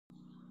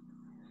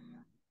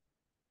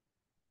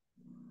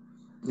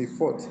the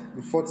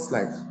fourth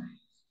slide.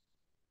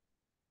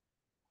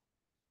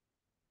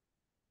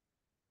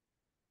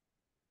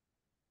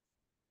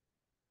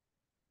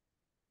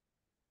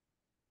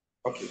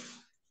 Okay.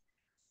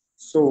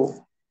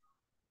 So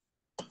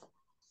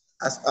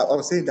as I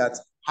was saying that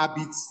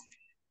habit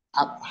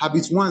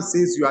one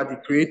says you are the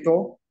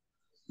creator,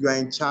 you are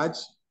in charge.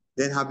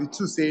 Then habit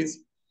two says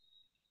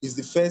is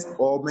the first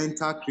or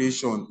mental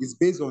creation. It's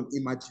based on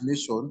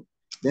imagination.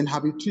 Then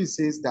habit three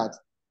says that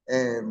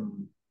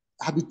um,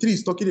 habit three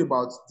is talking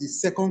about the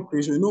second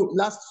creation.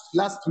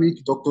 Last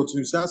week, Dr.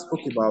 Tunisia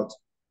spoke about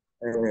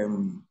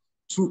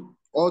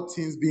all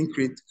things being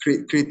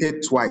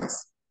created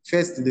twice.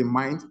 First in the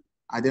mind,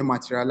 and then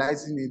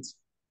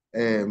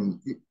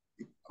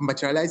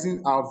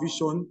materializing our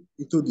vision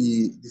into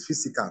the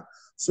physical.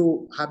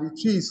 So habit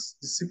three is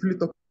simply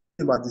talking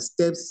about the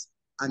steps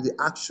and the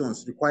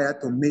actions required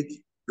to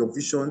make your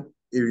vision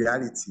a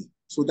reality.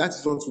 So that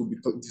is what we'll be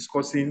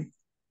discussing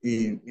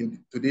in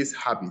today's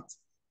habit.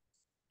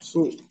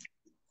 So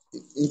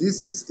in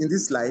this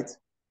slide,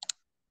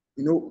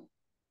 you know,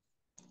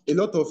 a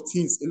lot of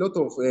things, a lot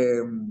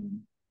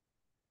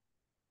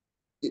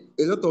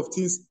of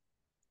things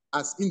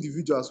as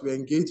individuals we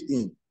engage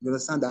in, you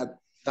understand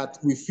that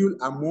we feel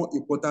are more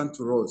important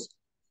to us.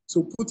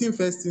 So putting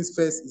first things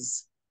first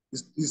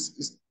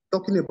is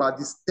talking about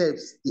the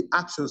steps, the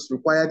actions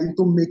required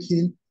into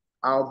making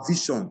our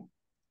vision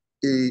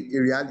a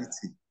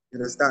reality. You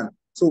understand?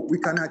 So we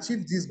can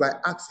achieve this by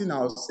asking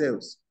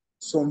ourselves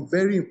some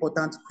very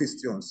important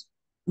questions,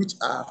 which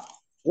are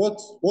what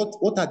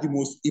are the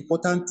most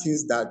important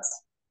things that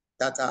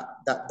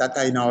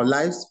are in our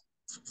lives.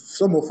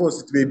 Some of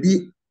us, it may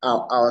be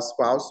our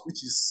spouse,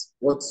 which is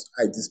what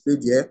I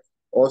displayed here,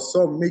 or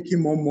some making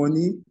more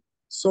money.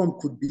 Some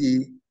could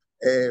be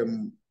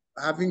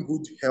having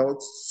good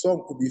health.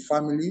 Some could be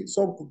family.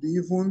 Some could be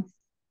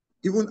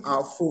even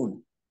our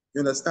phone. You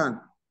understand?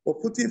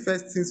 But putting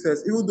first things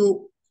first, even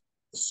though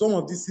some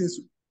of these things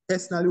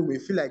personally may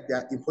feel like they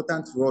are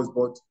important to us,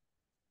 but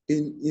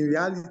in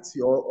reality,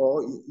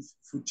 or if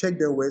you check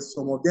them well,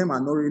 some of them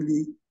are not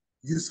really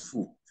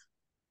useful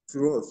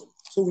to us.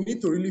 So we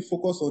need to really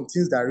focus on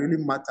things that really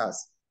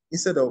matters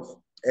instead of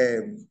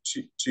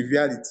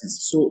trivialities.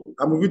 So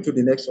I'm moving to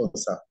the next one,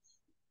 sir.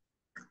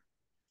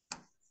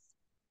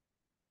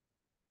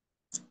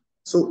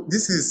 So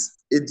this is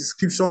a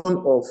description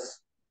of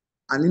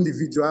an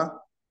individual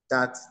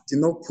that did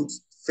not put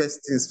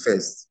first things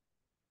first.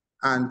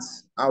 And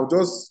I'll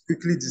just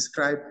quickly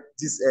describe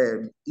this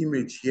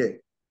image here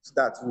so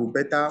that we'll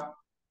better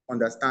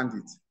understand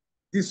it.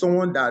 This is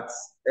someone that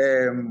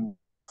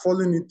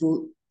falling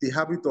into the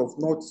habit of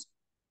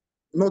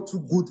not too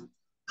good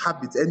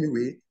habit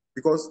anyway,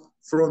 because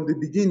from the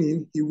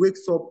beginning, he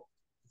wakes up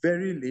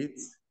very late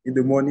in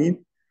the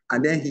morning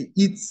and then he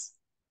eats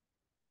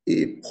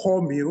a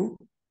poor meal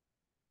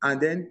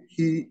and then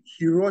he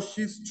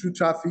rushes through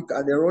traffic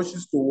and then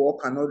rushes to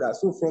work and all that.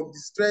 So from the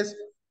stress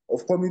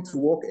of coming to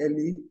work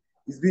early,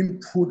 he's being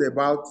pulled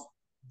about,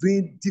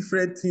 doing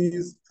different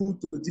things,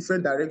 pulled to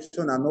different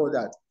direction and all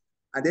that.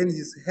 And then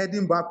he's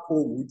heading back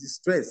home with the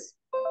stress,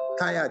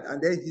 tired, and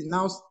then he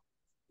now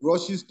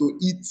rushes to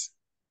eat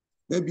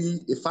maybe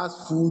a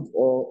fast food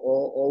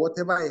or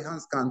whatever a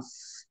hands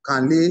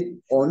can lay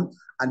on,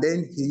 and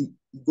then he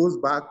goes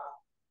back,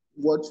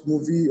 watch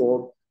movie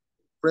or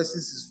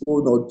presses his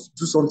phone or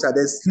do something, and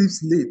then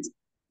sleeps late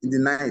in the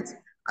night,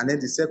 and then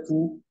the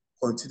circle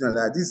continues.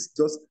 Like this is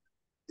just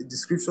a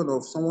description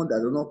of someone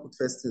that does not put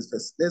first things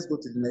first. Let's go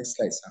to the next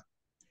slide, sir.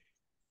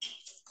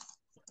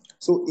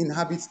 So in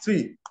habit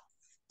three,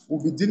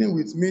 we'll be dealing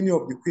with many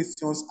of the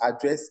questions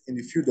addressed in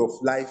the field of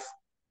life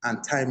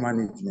and time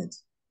management.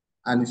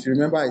 And if you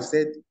remember, I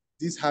said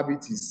this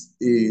habit is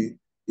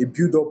a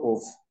build-up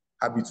of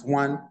habit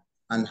one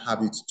and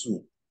habit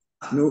two.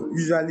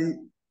 Usually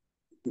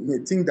you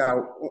may think that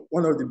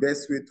one of the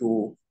best way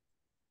to,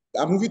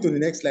 I'm moving to the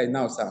next slide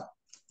now, sir.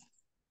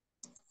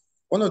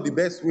 One of the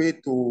best way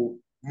to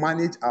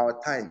manage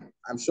our time,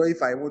 I'm sure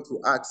if I want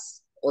to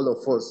ask all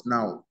of us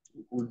now,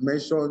 would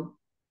mention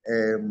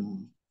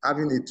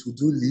having a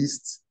to-do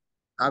list,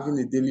 having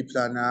a daily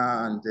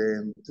planner,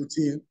 and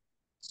putting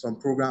some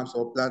programs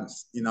or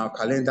plans in our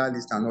calendar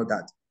list and all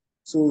that.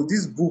 So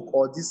this book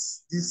or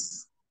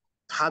this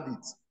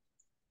habit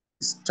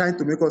is trying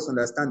to make us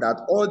understand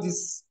that all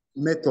these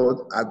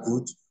methods are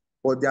good,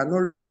 but they are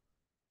not.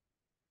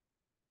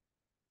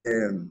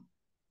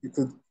 You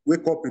could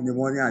wake up in the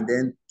morning and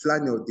then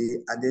plan your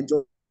day and then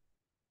just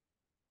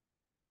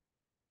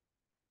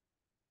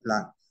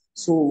plan.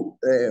 So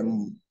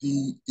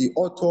the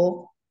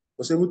author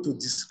was able to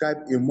describe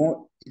a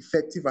more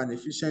effective and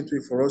efficient way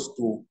for us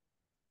to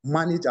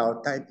manage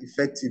our time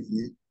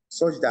effectively,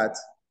 such that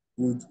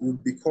we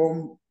would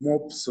become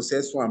more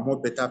successful and more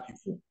better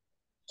people.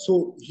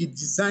 So he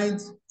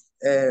designed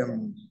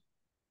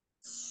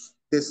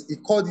this, he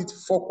called it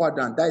 4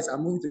 quadrant. That is,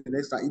 I'm moving to the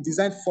next one. He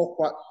designed 4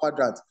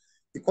 quadrants.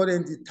 He called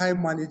them the time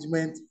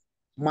management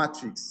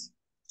matrix.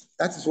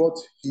 That is what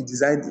he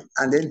designed.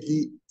 And then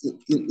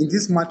in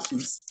this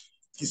matrix,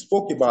 he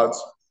spoke about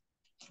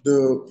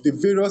the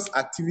various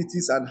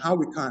activities and how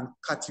we can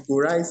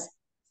categorize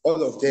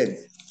all of them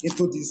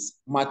into this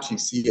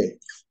matrix here.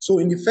 So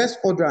in the first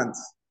quadrant,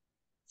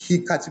 he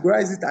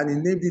categorized it and he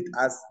named it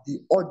as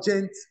the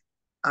urgent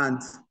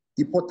and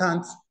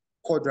important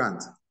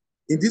quadrant.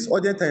 In this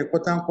urgent and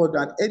important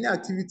quadrant, any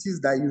activities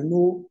that you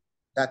know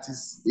that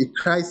is a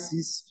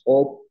crisis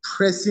or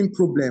pressing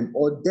problem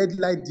or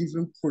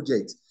deadline-driven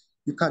project,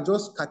 you can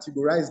just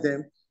categorize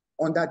them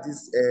under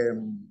this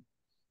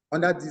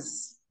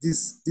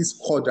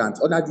quadrant,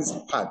 under this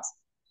part.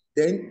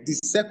 Then the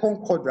second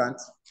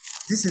quadrant,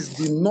 this is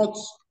the not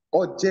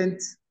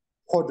urgent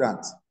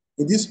quadrant.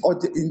 In this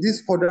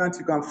quadrant,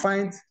 you can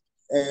find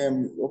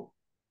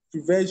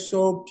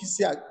prevention,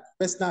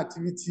 personal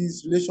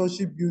activities,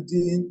 relationship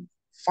building,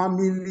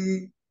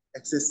 family,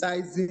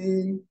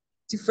 exercising,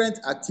 different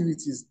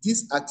activities.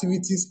 These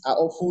activities are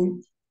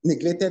often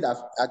neglected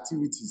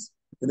activities.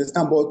 You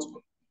understand? But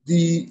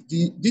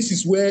this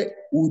is where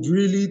we would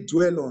really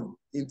dwell on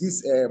in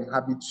this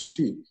habit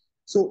tree.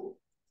 So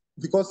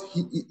because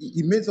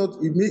he made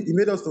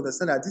us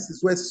understand that this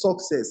is where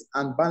success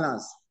and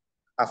balance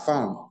are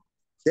found.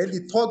 Then the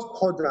third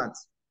quadrant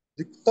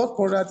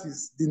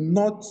is the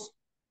not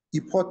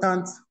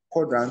important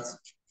quadrant.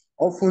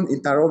 Often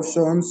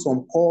interruptions,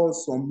 some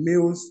calls, some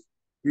mails,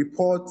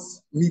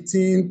 reports,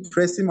 meeting,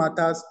 pressing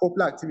matters,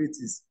 popular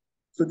activities.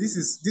 So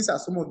these are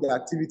some of the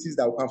activities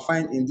that we can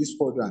find in this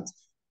quadrant.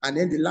 And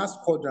then the last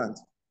quadrant,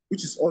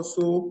 which is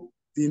also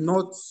the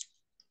not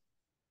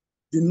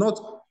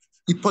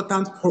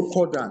important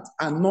quadrant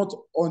and not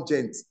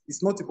urgent.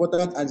 It's not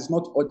important and it's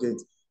not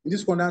urgent. In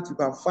this quadrant, you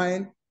can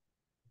find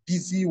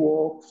busy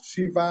work,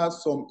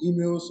 retrievers, some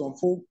emails, some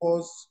phone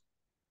calls,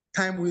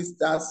 time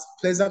wasters,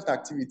 pleasant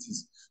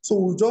activities. So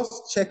we'll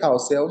just check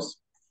ourselves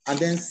and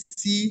then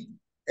see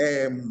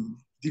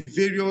the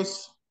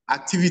various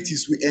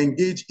activities we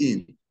engage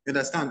in, you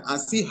understand,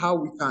 and see how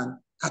we can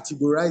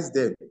categorize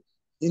them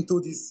into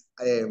this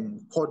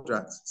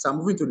quadrant. So I'm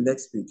moving to the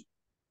next page.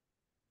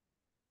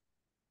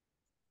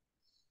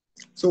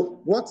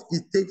 So what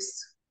it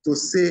takes to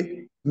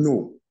say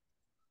no.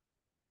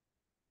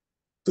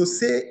 To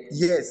say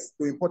yes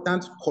to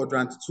important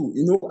quadrant 2.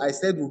 You know, I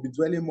said we'll be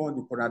dwelling more on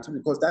the quadrant 2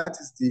 because that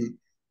is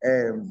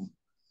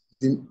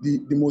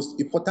the most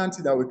important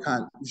thing that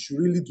we should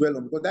really dwell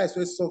on, because that is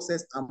where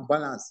success and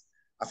balance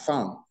are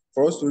found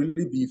for us to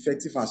really be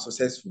effective and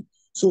successful.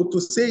 So to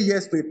say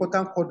yes to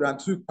important quadrant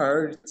 2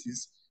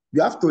 priorities,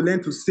 you have to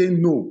learn to say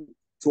no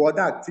to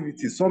other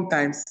activities,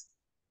 sometimes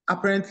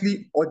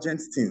apparently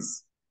urgent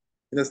things.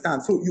 You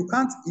understand? So you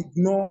can't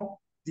ignore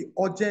the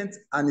urgent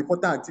and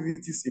important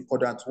activities in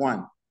quadrant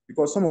 1,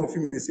 because some of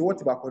you may say,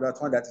 what about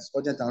quadrant 1 that is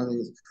urgent and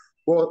urgent?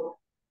 But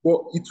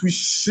it will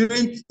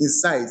shrink in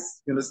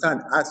size, you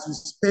understand, as you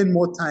spend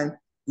more time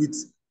with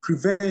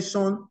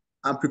prevention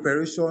and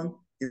preparation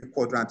in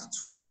quadrant 2.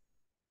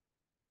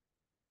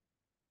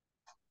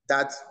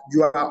 That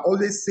you are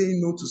always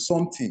saying no to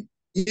something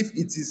if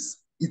it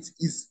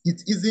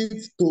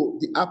isn't to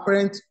the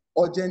apparent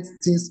urgent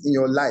things in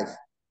your life.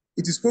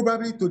 It is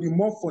probably to the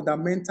more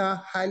fundamental,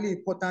 highly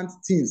important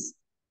things.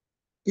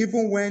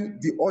 Even when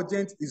the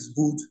urgent is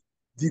good,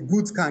 the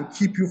good can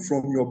keep you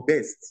from your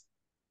best,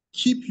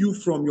 keep you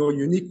from your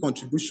unique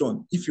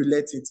contribution if you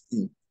let it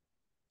in.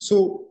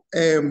 So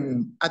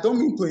I don't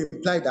mean to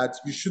imply that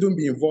you shouldn't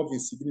be involved in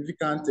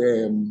significant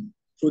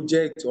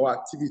projects or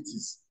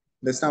activities,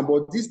 understand?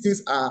 But these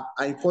things are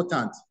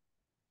important.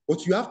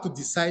 But you have to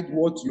decide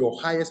what your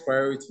highest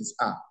priorities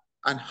are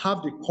and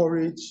have the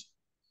courage,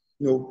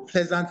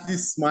 pleasantly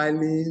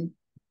smiling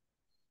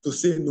to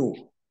say no,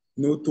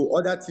 to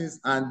other things.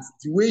 And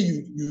the way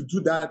you do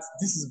that,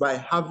 this is by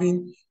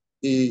having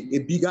a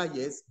bigger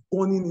yes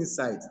burning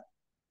inside.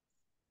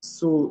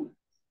 So,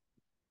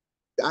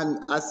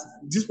 and as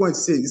this point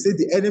says, he said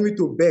the enemy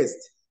to best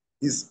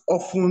is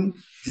often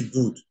the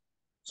good.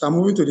 So I'm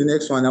moving to the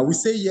next one. Now we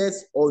say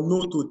yes or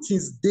no to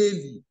things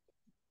daily.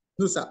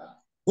 No, sir.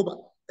 Go back.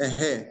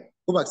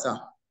 Go back, sir.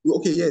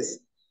 Okay, yes.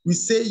 We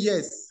say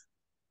yes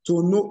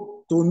to no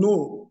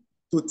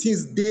to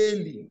things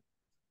daily,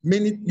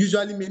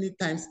 usually many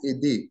times a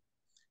day.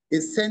 A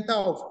center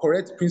of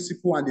correct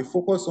principle and the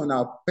focus on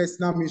our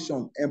personal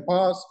mission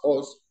empowers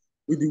us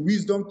with the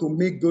wisdom to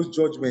make those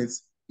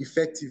judgments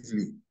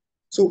effectively.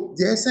 So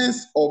the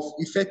essence of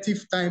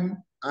effective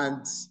time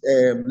and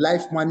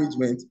life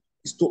management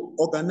is to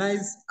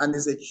organize and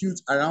execute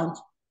around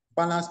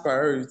balanced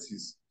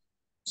priorities.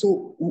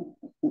 So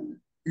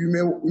you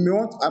may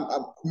want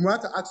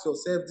to ask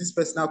yourself these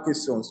personal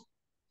questions.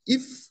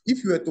 If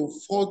you were to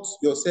fault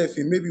yourself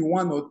in maybe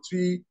 1 or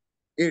 3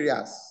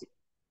 areas,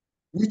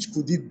 which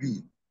could it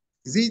be?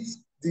 Is it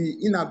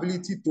the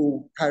inability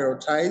to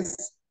prioritize,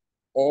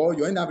 or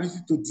your inability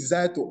to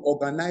desire to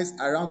organize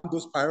around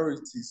those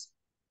priorities,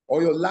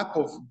 or your lack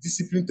of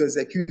discipline to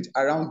execute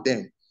around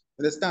them?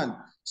 Understand?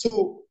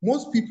 So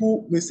most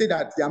people may say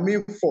that their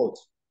main fault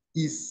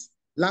is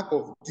lack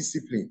of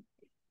discipline.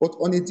 But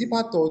on a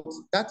deeper thought,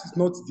 that is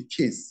not the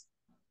case.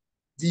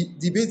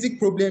 The basic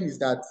problem is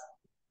that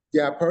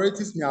their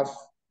priorities may have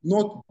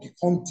not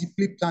become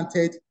deeply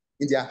planted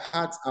in their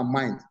heart and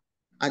mind.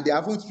 And they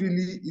haven't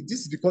really, this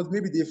is because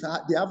maybe they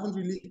haven't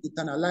really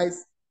internalized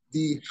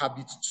the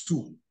habit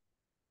too.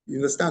 You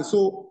understand?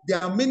 So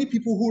there are many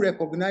people who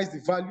recognize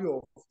the value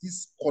of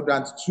this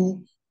quadrant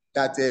two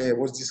that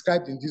was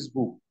described in this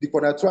book, the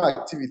quadrant two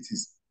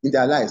activities in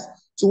their lives.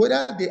 So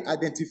whether they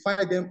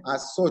identify them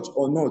as such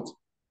or not,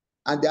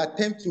 and they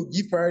attempt to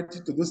give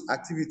priority to those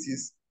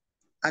activities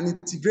and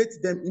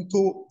integrate them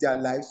into their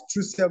lives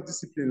through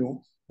self-discipline,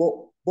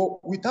 but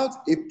without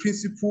a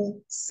principle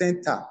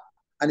center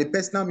and a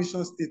personal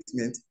mission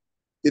statement,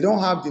 they don't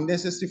have the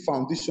necessary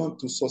foundation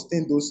to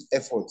sustain those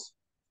efforts.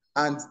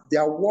 And they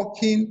are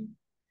working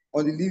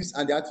on the lives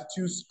and the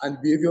attitudes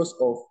and behaviors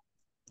of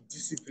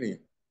discipline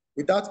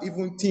without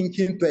even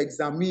thinking to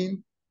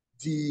examine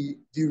the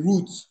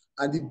roots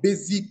and the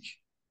basic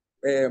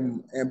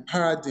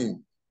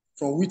paradigm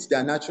from which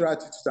their natural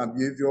attitudes and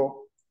behavior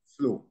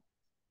flow.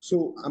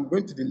 So I'm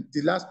going to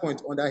the last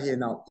point under here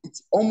now.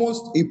 It's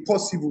almost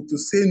impossible to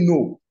say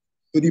no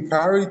to the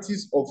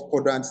priorities of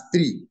quadrant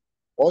 3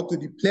 or to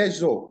the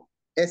pleasure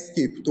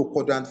escape to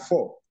quadrant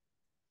 4.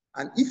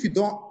 And if you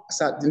don't,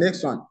 sir, the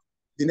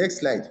next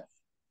slide.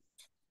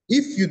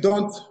 If you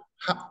don't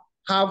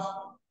have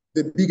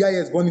the bigger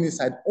ears burning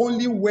inside,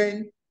 only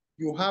when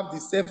you have the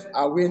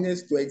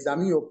self-awareness to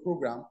examine your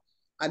program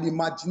and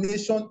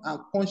imagination and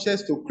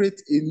conscience to create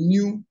a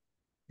new,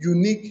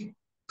 unique,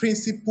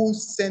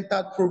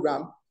 principle-centered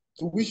program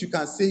to which you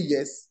can say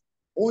yes,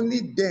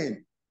 only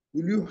then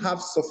will you have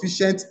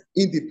sufficient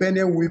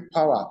independent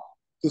willpower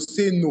to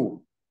say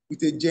no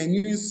with a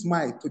genuine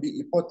smile to the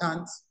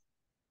important,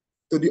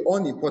 to the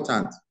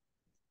unimportant.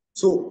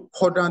 So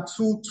quadrant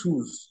 2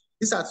 tools.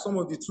 These are some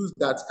of the tools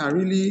that can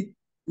really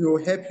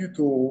help you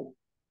to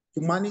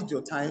manage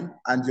your time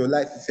and your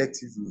life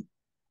effectively.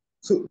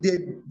 So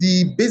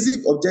the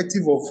basic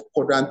objective of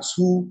quadrant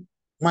 2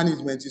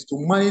 management is to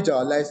manage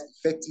our lives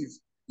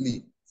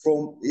effectively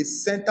from a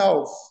center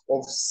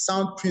of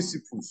sound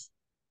principles,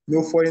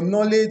 for a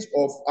knowledge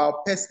of our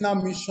personal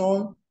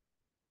mission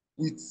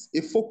with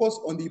a focus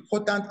on the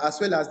important as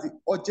well as the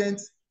urgent,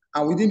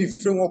 and within the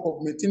framework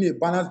of maintaining a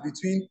balance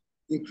between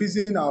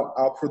increasing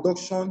our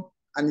production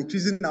and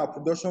increasing our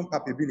production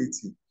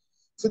capability.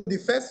 So the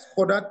first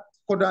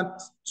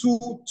quadrant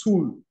 2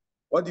 tool,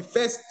 or the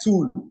first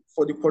tool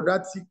for the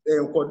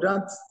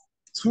quadrant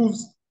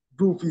tools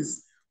group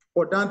is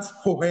quadrant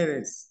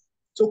coherence.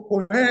 So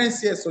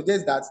coherence here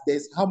suggests that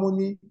there's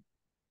harmony,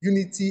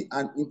 unity,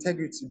 and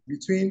integrity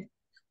between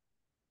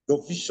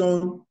your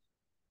vision,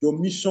 your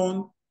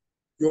mission,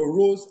 your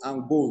roles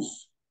and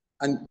goals,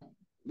 and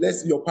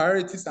your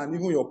priorities and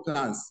even your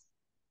plans.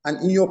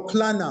 And in your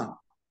planner,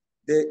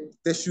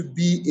 there should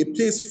be a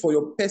place for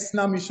your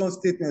personal mission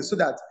statement so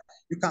that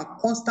you can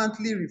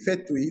constantly refer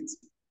to it.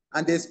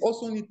 And there's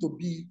also need to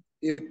be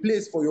a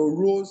place for your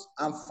roles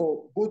and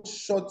for both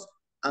short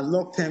and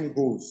long-term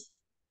goals.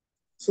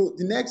 So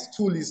the next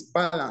tool is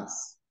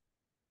balance.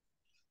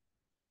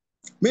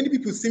 Many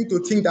people seem to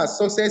think that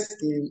success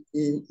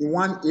in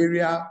one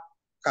area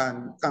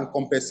can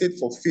compensate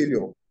for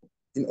failure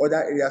in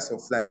other areas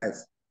of life.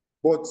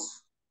 But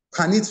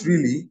can it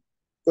really?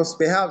 Because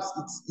perhaps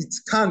it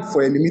can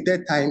for a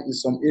limited time in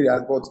some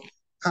areas, but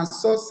can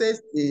success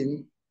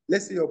in,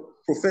 let's say, your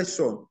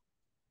profession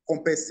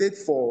compensate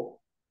for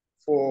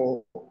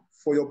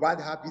your bad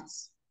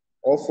habits,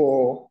 or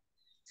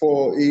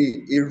for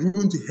a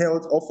ruined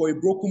health, or for a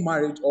broken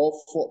marriage, or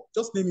for,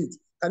 just name it?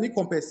 Can it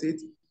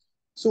compensate?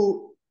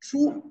 So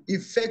true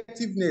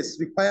effectiveness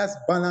requires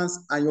balance,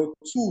 and your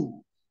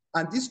tool,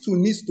 and this tool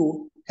needs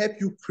to help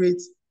you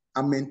create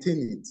and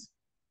maintain it.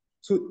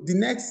 So the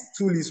next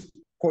tool is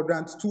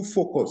quadrant 2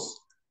 focus.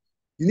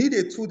 You need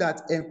a tool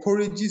that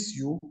encourages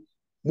you,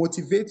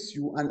 motivates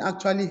you, and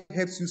actually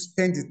helps you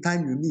spend the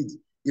time you need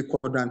in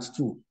quadrant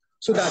 2,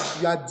 so that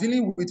you are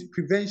dealing with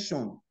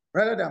prevention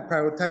rather than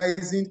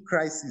prioritizing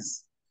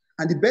crisis.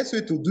 And the best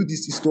way to do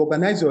this is to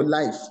organize your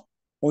life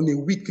on a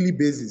weekly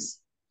basis.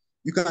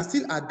 You can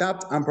still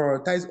adapt and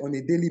prioritize on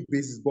a daily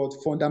basis, but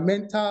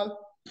fundamental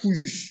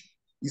push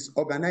is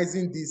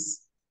organizing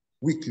this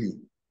weekly.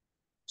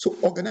 So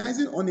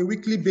organizing on a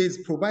weekly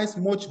basis provides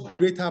much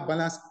greater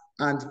balance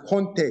and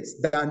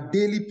context than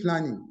daily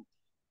planning,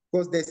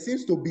 because there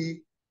seems to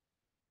be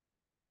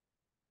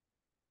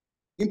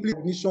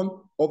implementation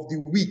of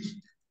the week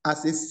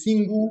as a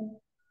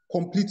single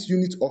complete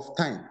unit of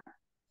time.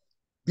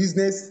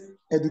 Business,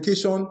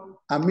 education,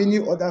 and many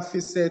other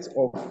facets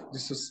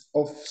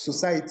of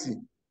society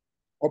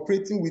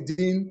operating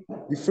within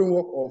the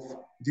framework of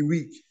the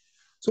week.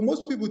 So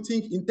most people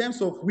think in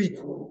terms of week,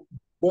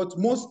 but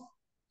most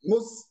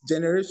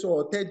generation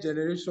or third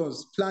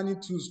generations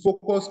planning tools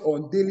focus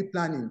on daily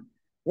planning.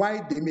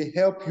 Why they may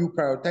help you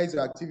prioritize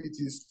your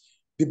activities,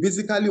 they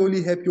basically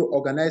only help you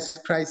organize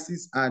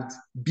crisis and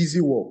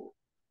busy work.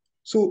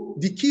 So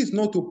the key is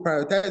not to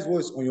prioritize what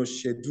is on your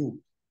schedule,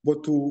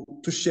 but to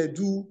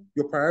schedule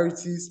your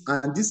priorities,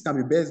 and this can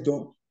be best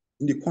done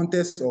in the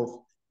context of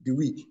the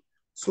week.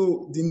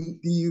 So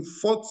the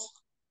fourth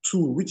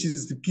tool, which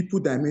is the people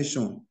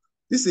dimension,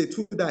 this is a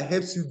tool that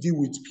helps you deal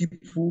with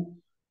people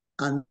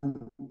and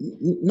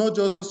not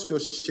just your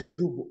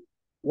schedule.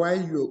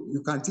 While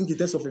you can think in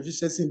terms of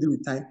efficiency in dealing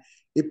with time,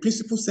 a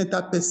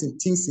principle-centered person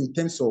thinks in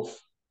terms of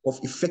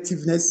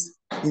effectiveness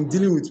in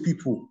dealing with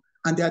people.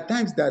 And there are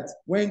times that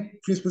when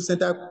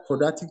principle-centered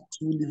productive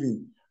tool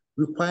living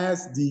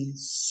requires the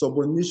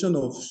subordination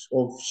of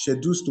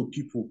schedules to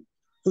people.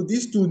 So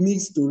this tool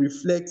needs to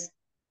reflect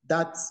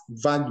that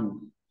value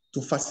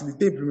to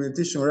facilitate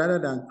implementation rather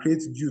than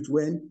create guilt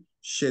when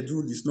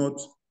schedule is not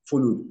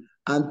followed.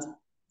 And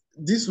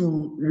this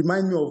will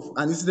remind me of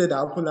an incident that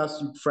happened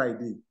last week,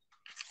 Friday.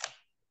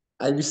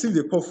 I received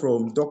a call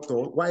from doctor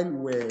while we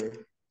were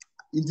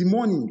in the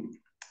morning.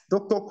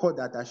 Doctor called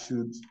that I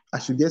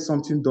should get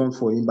something done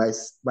for him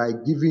by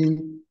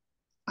giving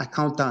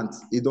accountant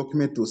a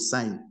document to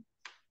sign.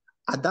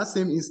 At that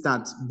same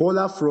instant,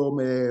 Bola from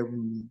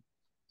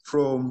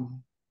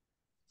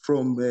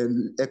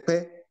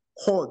Epe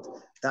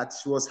called that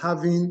she was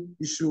having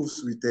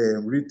issues with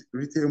a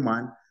retail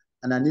man,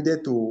 and I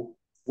needed to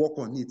work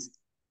on it.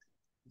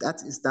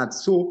 That instant,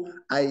 so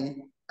I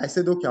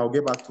said, okay, I'll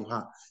get back to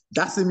her.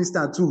 That same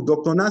instant too,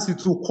 Dr. Nancy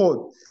too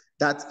called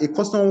that a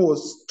customer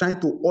was trying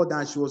to order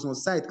and she was on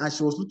site and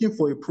she was looking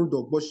for a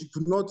product, but she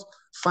could not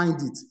find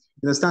it.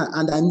 You understand?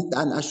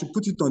 And I should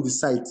put it on the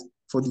site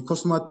for the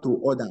customer to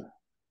order.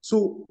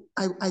 So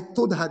I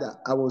told her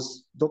that I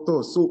was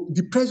doctor. So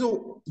the pressure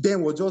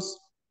then was just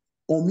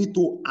on me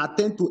to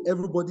attend to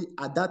everybody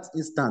at that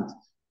instant.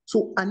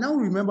 So I now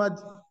remembered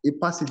a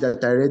passage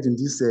that I read in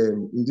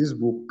this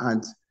book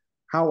and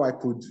how I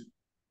could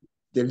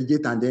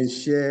delegate and then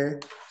share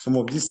some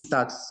of these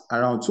tasks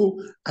around. So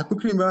I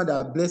quickly remember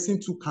that Blessing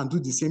too can do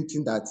the same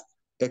thing that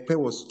Ekpe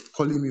was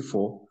calling me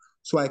for.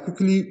 So I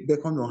quickly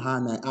beckoned on her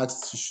and I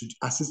asked she should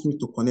assist me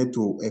to connect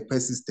to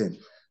Ekpe's system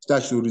so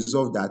that she would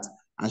resolve that.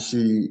 And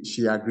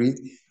she agreed.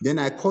 Then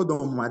I called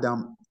on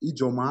Madam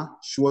Ijoma.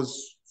 She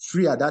was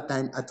free at that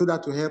time. I told her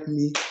to help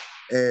me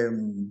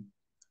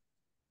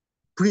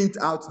print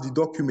out the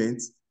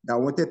document that I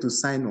wanted to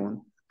sign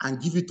on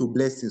and give it to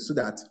Blessing so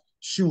that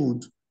she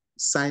would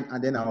sign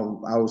and then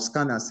I'll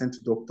scan and send to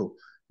doctor.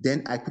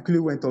 Then I quickly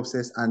went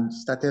upstairs and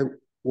started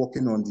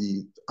working on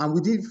and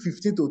within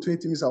 15 to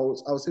 20 minutes, I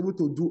was able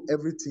to do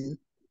everything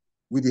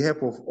with the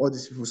help of all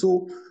these people.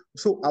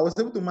 So I was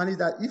able to manage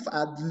that. If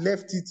I'd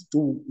left it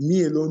to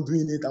me alone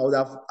doing it, I would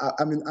have,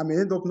 I may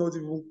end up not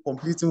even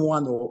completing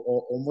one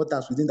or more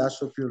tasks within that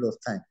short period of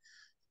time.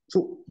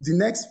 So the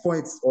next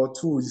point or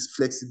two is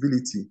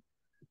flexibility.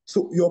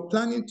 So your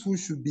planning tool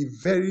should be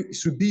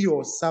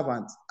your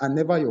servant and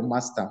never your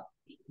master.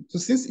 So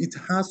since it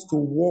has to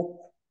work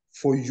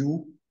for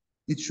you,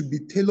 it should be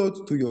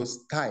tailored to your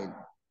style,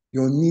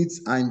 your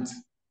needs, and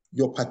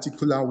your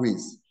particular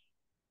ways.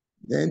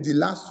 Then the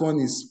last one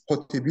is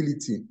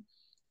portability.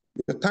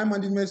 Your time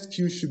management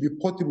skills should be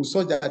portable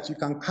so that you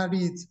can carry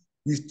it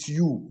with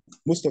you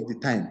most of the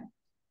time.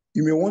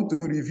 You may want to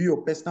review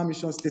your personal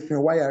mission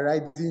statement while you're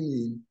riding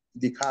in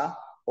the car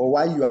or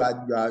while you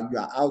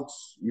are out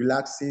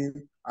relaxing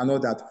and all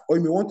that. Or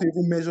you may want to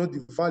even measure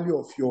the value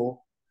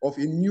of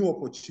a new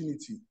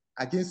opportunity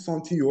against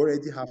something you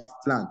already have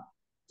planned.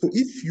 So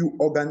if your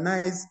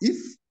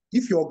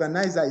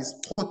organizer is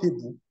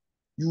portable,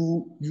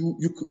 you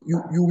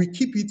will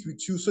keep it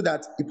with you so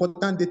that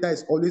important data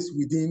is always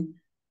within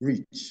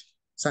reach.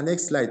 So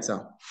next slide,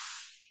 sir.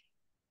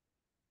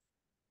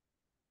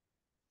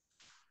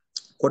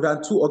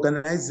 Quadrant 2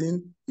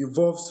 organizing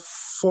involves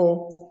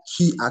 4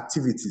 key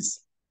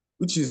activities,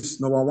 which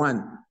is number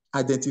 1,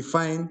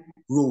 identifying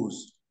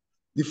roles.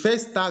 The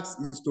first task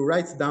is to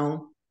write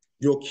down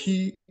your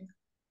key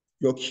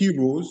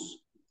roles.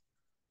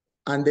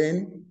 And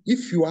then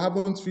if you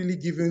haven't really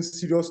given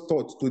serious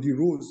thought to the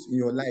roles in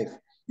your life,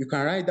 you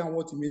can write down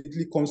what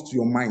immediately comes to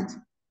your mind.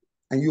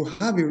 And you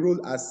have a role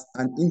as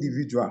an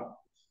individual.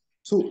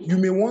 So you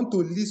may want to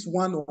list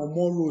one or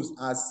more roles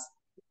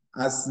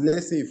as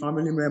let's say a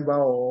family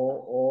member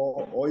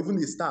or even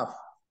a staff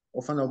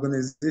of an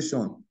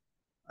organization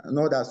and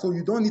all that. So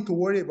you don't need to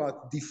worry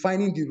about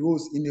defining the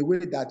roles in a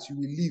way that you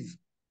will live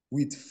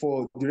with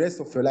for the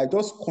rest of your life.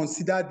 Just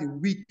consider the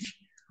week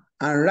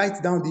and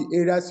write down the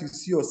areas you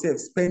see yourself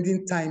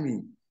spending time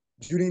in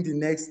during the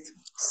next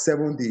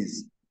 7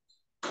 days.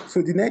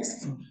 So the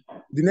next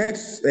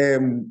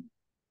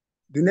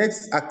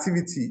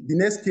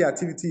key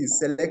activity is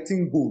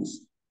selecting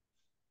goals.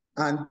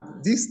 And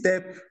this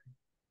step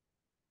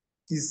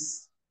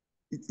is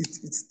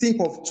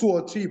think of 2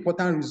 or 3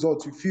 important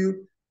results you feel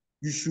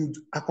you should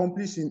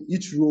accomplish in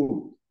each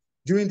role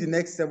during the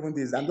next 7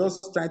 days. I'm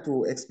just trying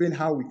to explain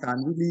how we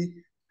can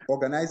really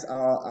organize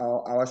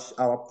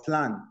our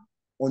plan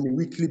on a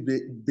weekly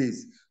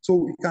basis. So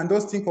we can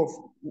just think of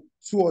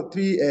 2 or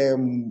 3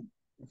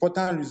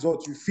 important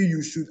results you feel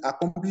you should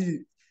accomplish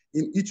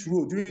in each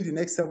role during the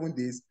next 7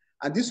 days,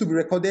 and this will be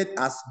recorded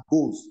as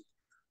goals.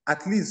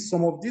 At least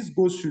some of these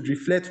goals should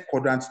reflect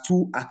quadrant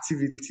 2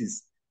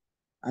 activities.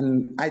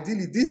 And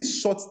ideally, these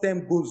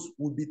short-term goals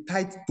will be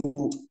tied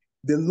to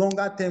the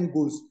longer-term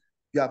goals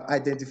you have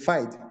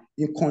identified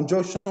in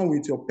conjunction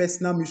with your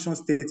personal mission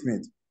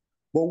statement.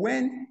 But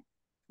when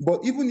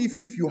But even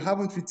if you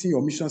haven't written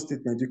your mission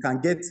statement, you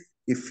can get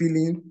a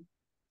feeling,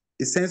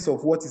 a sense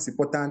of what is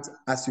important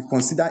as you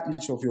consider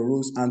each of your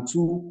roles and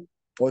 2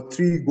 or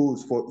 3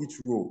 goals for each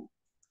role.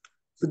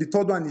 So the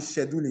third one is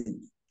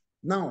scheduling.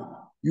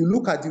 Now, you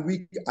look at the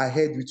week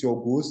ahead with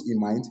your goals in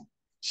mind,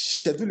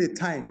 schedule a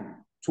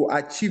time to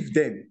achieve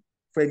them.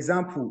 For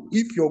example,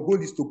 if your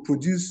goal is to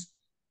produce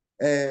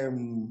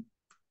the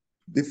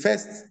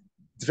first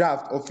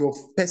draft of your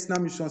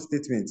personal mission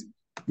statement,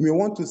 you may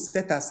want to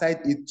set aside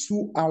a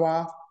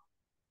 2-hour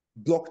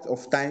block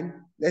of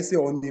time, let's say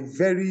on a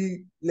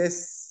very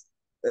less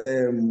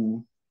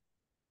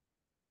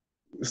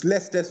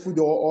stressful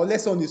day, or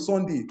less on a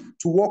Sunday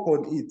to work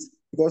on it.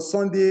 Because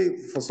Sunday,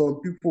 for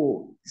some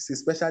people, is a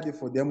special day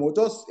for them, or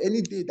just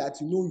any day that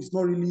you know is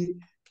not really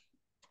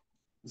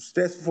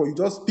stressful for you.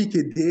 Just pick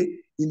a day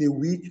in a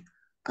week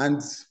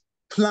and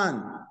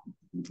plan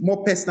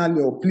more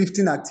personally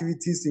uplifting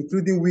activities,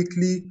 including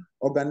weekly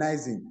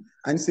organizing.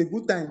 And it's a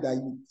good time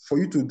for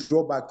you to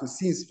draw back, to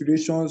see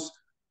inspirations,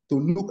 to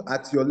look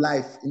at your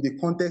life in the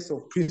context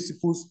of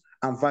principles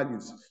and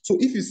values. So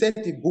if you set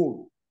a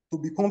goal to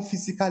become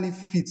physically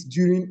fit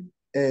during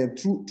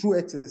through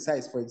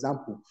exercise, for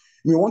example,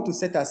 you may want to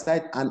set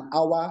aside an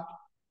hour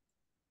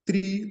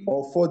 3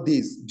 or 4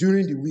 days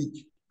during the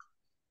week,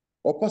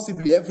 or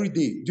possibly every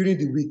day during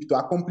the week to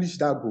accomplish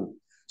that goal.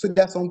 So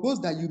there are some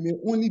goals that you may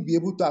only be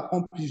able to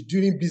accomplish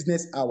during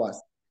business hours,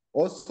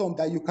 or some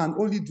that you can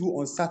only do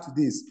on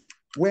Saturdays,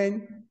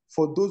 when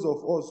for those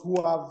of us who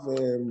have,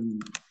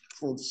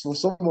 for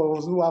some of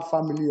us who have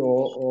family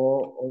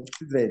or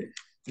children,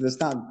 you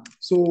understand?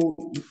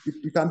 So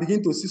you can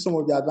begin to see some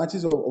of the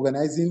advantages of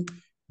organizing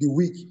the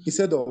week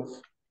instead of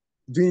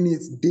doing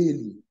it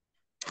daily.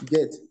 You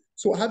get?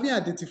 So having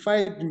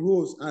identified the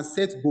roles and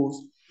set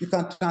goals, you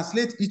can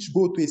translate each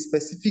goal to a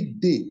specific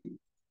day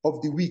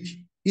of the week,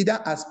 either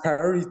as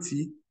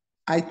priority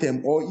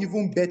item or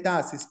even better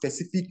as a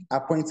specific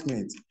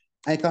appointment.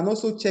 And you can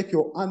also check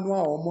your annual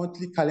or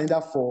monthly calendar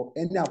for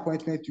any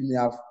appointment you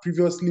may have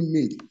previously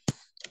made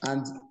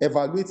and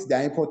evaluate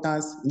their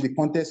importance in the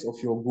context of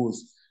your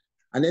goals.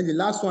 And then the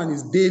last one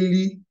is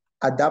daily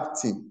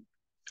adapting.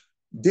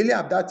 Daily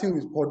adapting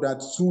with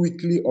quadrant 2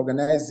 weekly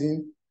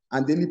organizing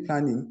and daily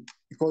planning,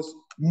 because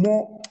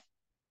more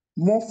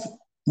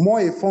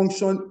a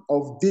function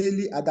of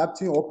daily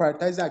adapting or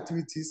prioritizing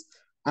activities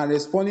and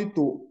responding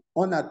to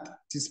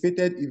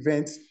unanticipated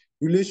events,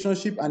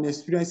 relationship and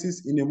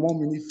experiences in a more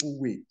meaningful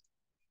way.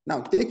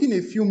 Now, taking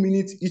a few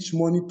minutes each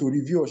morning to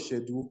review your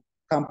schedule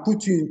can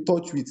put you in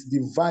touch with the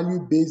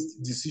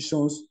value-based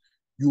decisions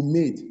you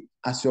made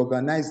as you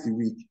organize the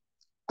week,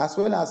 as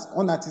well as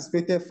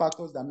unanticipated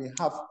factors that may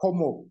have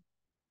come up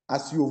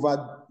as you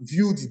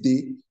overview the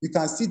day. You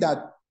can see that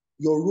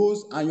your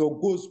roles and your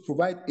goals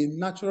provide a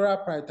natural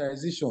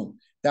prioritization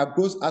that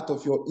grows out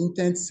of your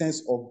intense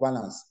sense of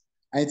balance.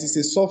 And it is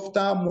a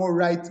softer, more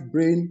right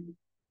brain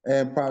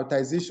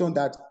prioritization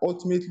that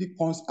ultimately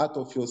comes out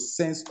of your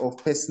sense of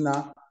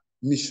personal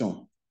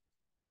mission.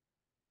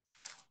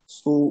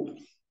 So,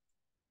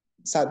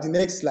 the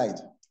next slide.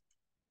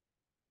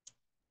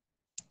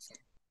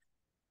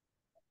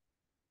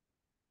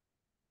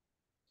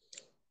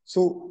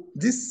 So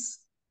this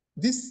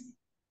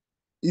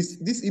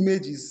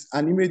image is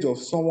an image of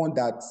someone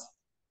that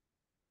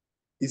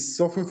is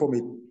suffering from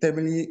a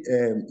terminal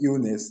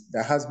illness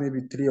that has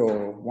maybe 3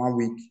 or 1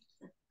 week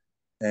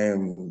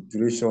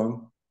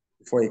duration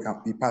before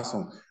he pass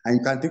on. And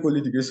you can take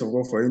only the grace of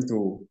God for him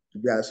to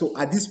be alive. So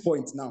at this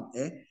point now,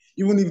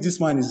 even if this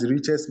man is the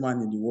richest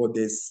man in the world,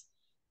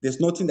 there's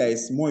nothing that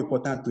is more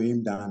important to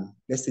him than,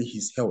 let's say,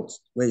 his health,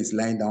 where he's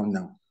lying down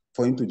now,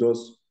 for him to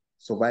just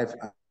survive.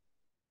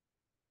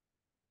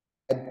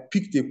 I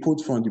picked a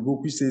quote from the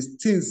book which says,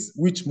 "Things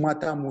which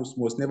matter most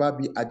must never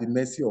be at the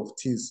mercy of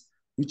things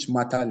which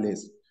matter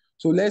less."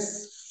 So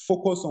let's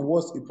focus on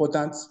what's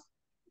important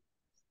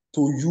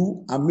to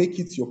you and make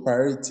it your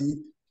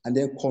priority, and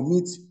then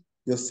commit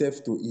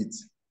yourself to it.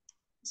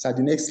 So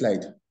the next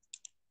slide.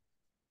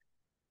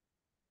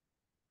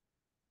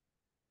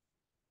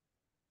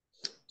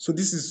 So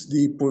this is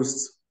the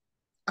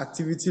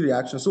post-activity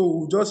reaction. So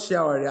we'll just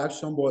share our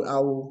reaction, but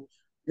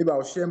maybe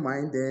I'll share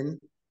mine, then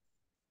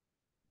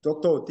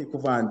Doctor will take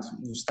over and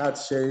we'll start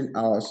sharing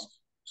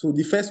ours. So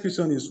the first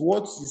question is,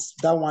 what is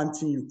that one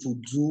thing you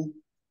could do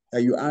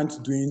that you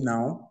aren't doing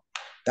now,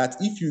 that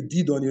if you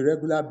did on a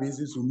regular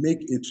basis will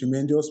make a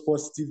tremendous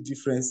positive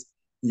difference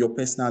in your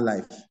personal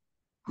life?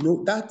 You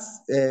know, that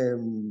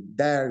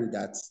diary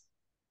that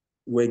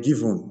we're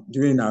given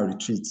during our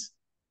retreat,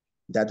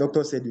 the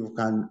doctor said you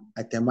can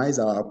itemize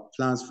our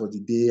plans for the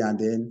day, and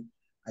then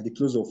at the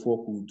close of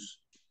work would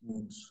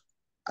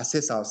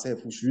assess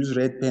ourselves. We should use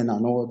red pen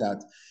and all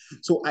that.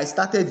 So I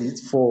started it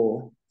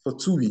for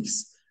 2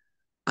 weeks,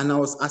 and I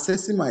was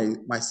assessing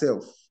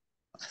myself.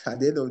 At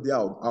the end of the day,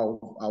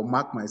 I'll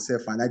mark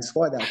myself, and I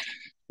discovered that,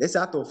 let's say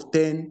out of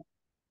 10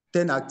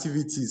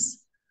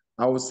 activities,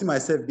 I will see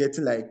myself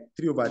getting like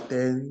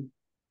 3/10,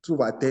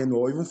 2/10,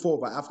 or even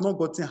 4/. I've not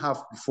gotten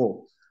half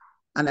before.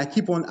 And I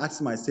keep on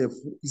asking myself,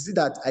 is it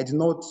that I did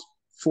not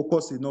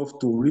focused enough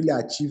to really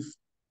achieve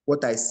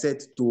what I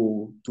set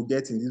to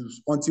get in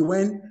this book. Until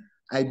when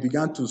I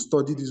began to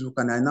study this book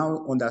and I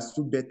now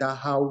understood better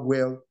how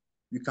well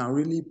we can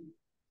really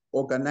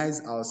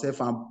organize ourselves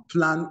and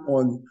plan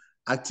on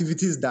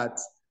activities that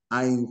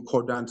are in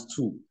quadrant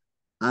 2.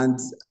 And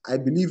I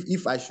believe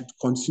if I should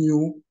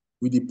continue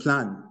with the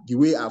plan, the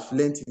way I've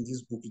learned in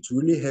this book, it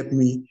will really help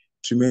me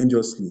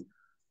tremendously.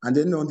 And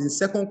then on the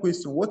second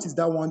question, what is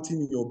that one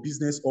thing in your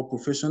business or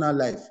professional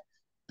life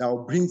that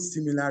will bring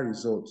similar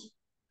results?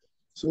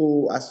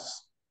 So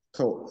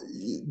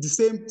the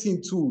same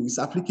thing too is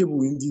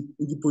applicable in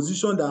the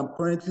position that I'm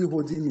currently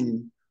holding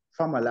in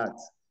Farmalat.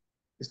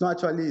 It's not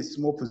actually a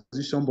small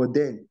position, but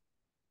then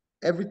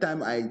every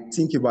time I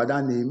think about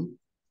that name,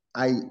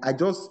 I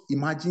just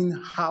imagine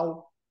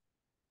how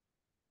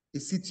a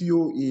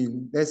CTO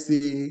in, let's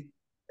say,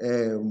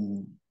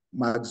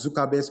 Mark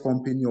Zuckerberg's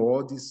company or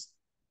all these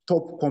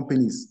top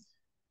companies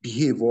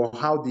behave or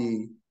how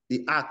they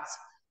act.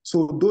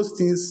 So those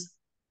things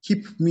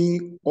keep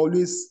me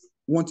always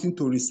wanting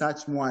to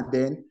research more. And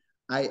then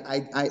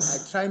I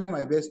try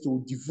my best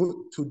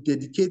to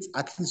dedicate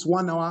at least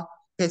 1 hour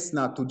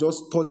personal to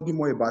just study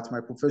more about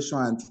my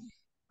profession.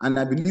 And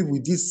I believe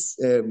with this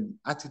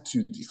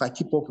attitude, if I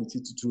keep up with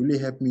it, it will really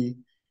help me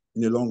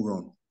in the long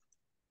run.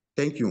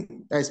 Thank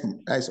you.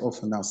 That is all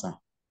for now, sir.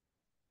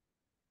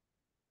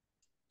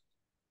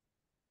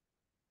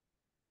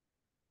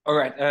 All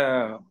right,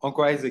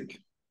 Uncle Isaac.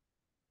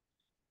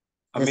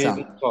 Amazing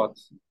Yes, thought.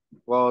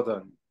 Well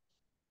done.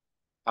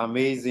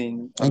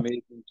 Amazing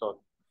thought.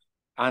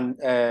 And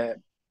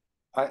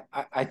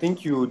I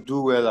think you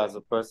do well as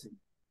a person.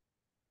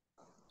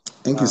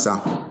 Thank you,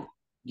 sir.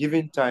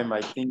 Given time,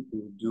 I think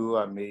you do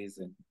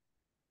amazing.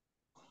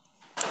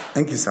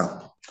 Thank you,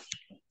 sir.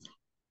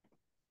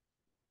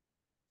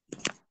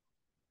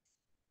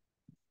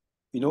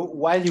 You know,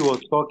 while he was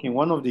talking,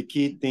 one of the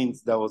key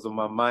things that was on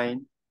my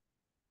mind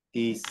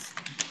is,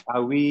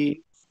 are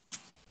we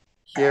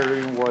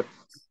hearing what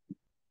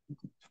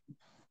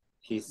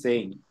he's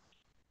saying?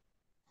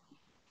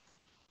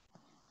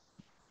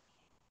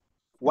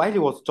 While he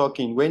was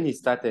talking, when he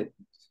started,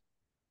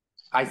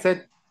 I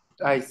said,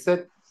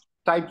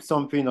 type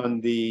something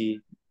on the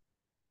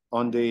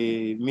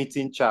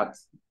meeting chat.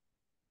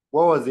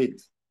 What was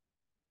it?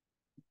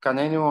 Can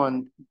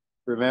anyone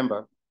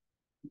remember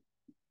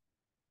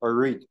or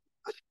read?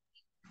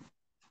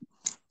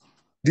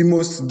 The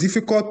most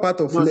difficult part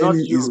of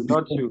learning is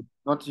not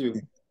you,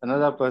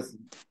 another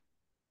person.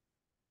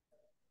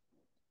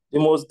 The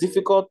most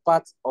difficult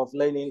part of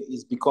learning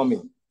is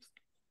becoming.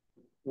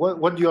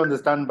 What do you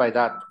understand by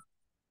that?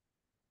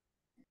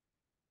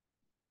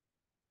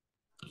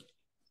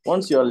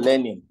 Once you're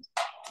learning,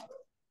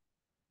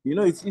 you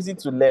know, it's easy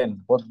to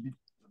learn, but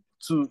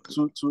to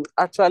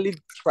actually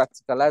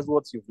practicalize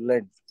what you've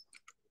learned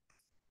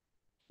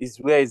is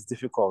where it's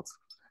difficult.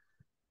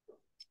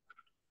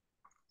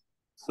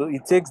 So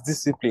it takes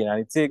discipline and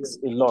it takes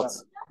a lot.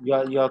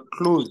 You're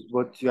close,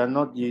 but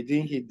you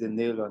didn't hit the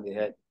nail on the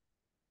head.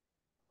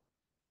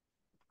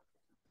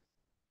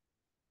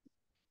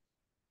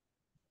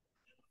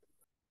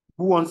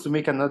 Who wants to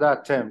make another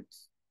attempt?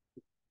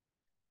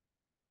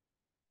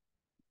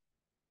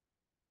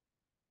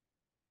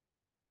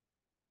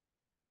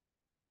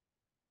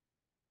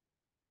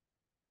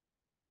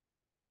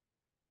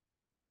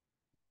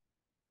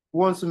 Who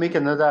wants to make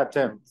another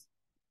attempt?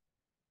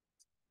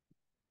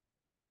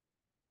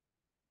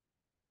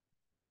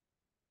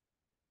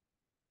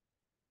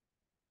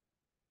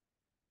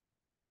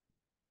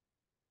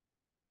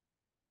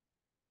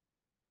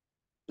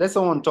 Let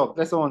someone talk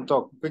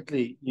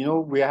quickly. You know,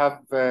 we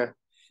have,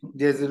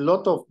 there's a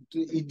lot of,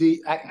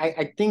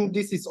 I think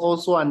this is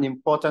also an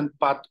important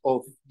part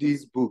of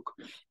this book.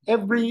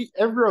 Every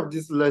of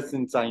these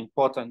lessons are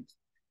important.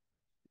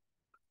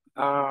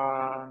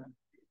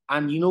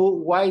 And you know,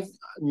 why,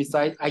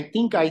 I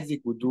think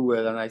Isaac would do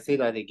well, and I say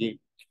that again.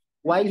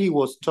 While he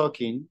was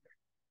talking,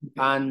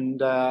 and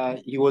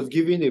he was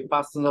giving a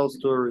personal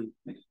story,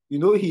 you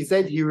know, he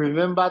said he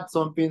remembered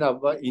something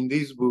about in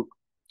this book,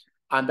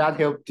 and that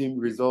helped him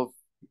resolve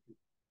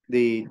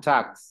the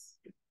tax.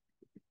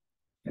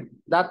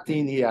 That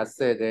thing he has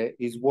said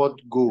is worth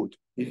gold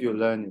if you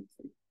learn it.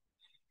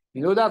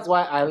 You know, that's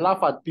why I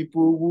laugh at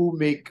people who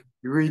make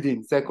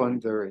reading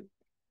secondary.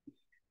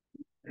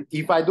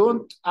 If I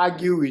don't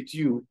argue with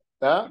you,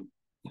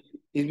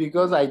 it's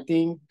because I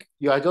think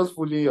you are just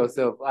fooling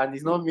yourself, and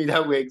it's not me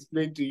that will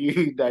explain to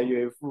you that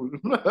you're a fool.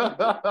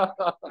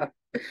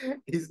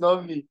 It's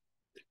not me.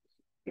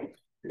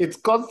 It's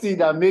Cotsy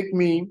that make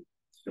me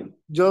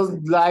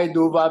just glide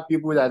over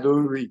people that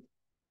don't read.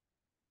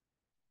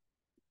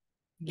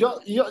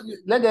 Just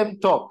let them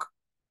talk.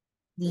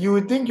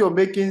 You think you're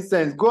making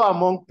sense. Go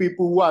among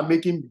people who are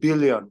making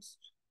billions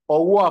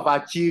or who have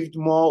achieved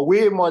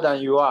way more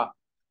than you are,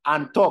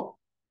 and talk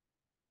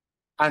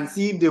and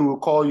see if they will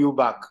call you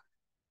back.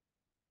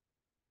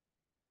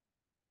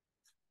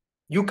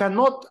 You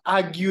cannot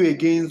argue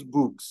against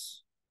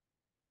books.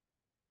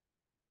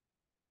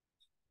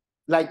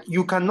 Like,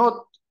 you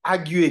cannot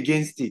argue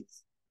against it.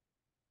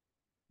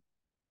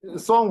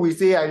 Some will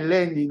say I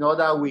learned in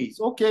other ways.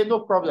 Okay,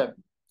 no problem.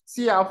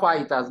 See how far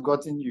it has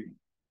gotten you.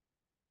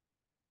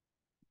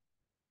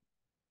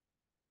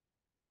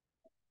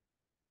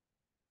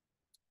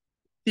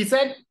 He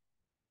said,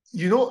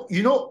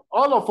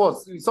 all of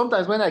us,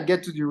 sometimes when I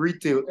get to the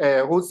retail,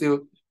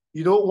 wholesale,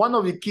 one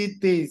of the key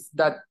things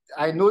that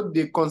I know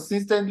they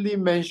consistently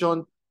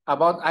mention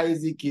about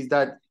Isaac is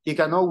that he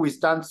cannot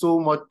withstand so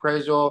much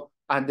pressure,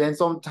 and then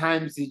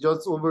sometimes he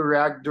just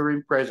overreact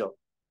during pressure.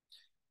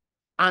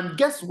 And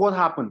guess what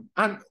happened?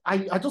 And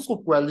I just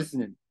hope we're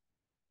listening.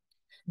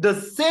 The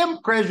same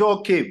pressure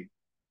came,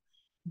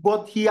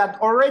 but he had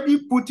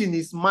already put in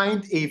his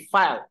mind a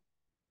file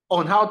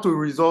on how to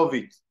resolve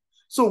it.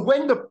 So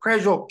when the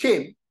pressure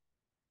came,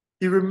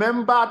 he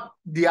remembered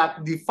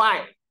the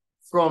file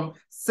from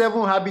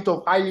 7 Habits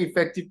of Highly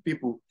Effective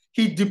People.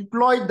 He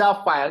deployed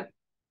that file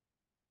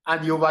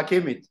and he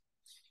overcame it.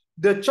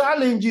 The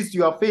challenges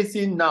you are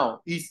facing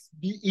now is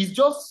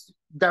just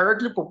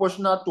directly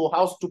proportional to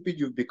how stupid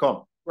you've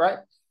become, right?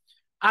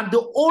 And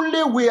the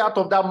only way out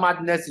of that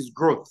madness is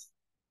growth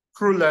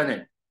through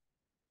learning.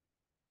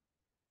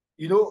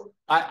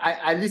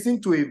 I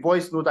listened to a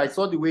voice note. I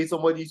saw the way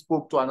somebody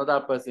spoke to another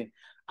person,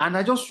 and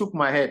I just shook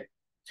my head.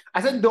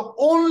 I said, the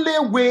only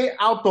way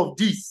out of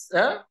this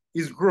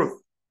is growth.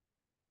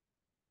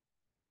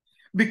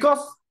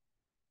 Because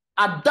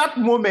at that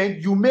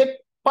moment, you make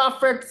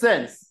perfect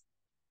sense.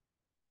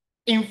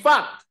 In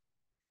fact,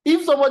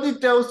 if somebody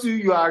tells you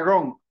you are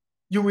wrong,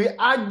 you will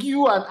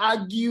argue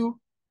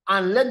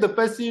and let the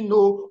person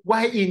know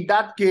why in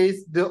that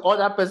case the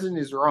other person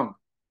is wrong.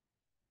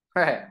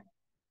 I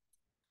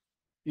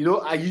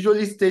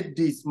usually state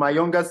this, my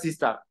younger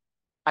sister.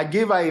 I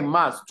gave her a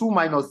math, 2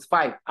 minus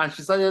 5, and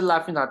she started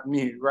laughing at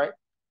me, right?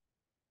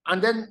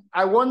 And then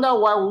I wonder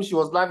why she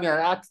was laughing, and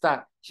I asked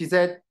her. She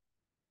said,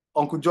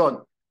 Uncle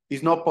John,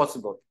 it's not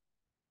possible.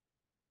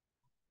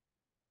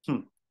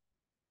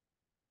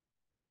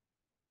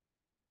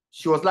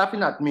 She was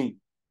laughing at me,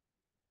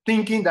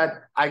 thinking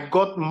that I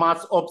got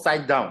maths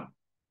upside down.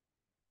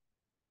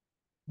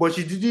 But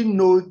she didn't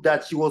know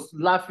that she was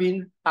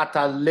laughing at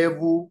her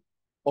level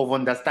of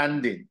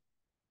understanding.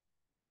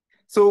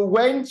 So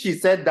when she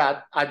said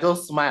that, I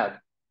just smiled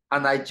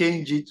and I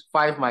changed it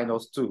 5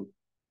 minus 2.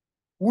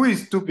 Who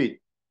is stupid?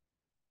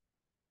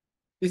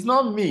 It's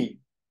not me.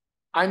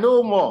 I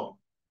know more.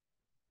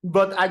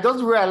 But I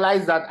just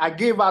realized that I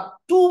gave her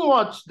too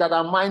much that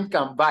her mind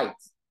can bite.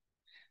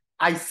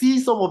 I see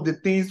some of the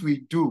things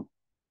we do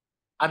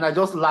and I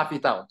just laugh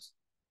it out.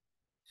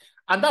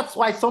 And that's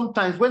why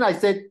sometimes when I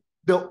said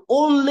the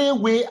only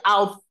way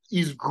out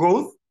is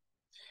growth,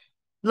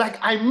 like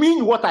I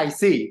mean what I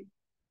say.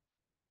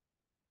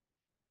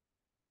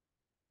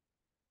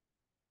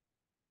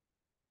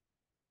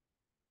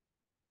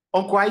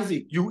 Uncle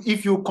Isaac,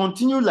 if you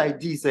continue like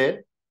this,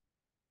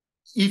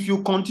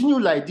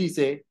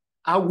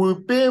 I will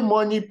pay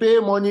money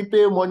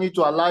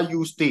to allow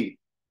you stay.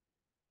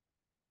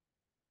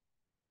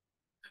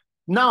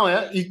 Now,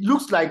 it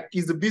looks like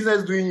it's the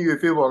business doing you a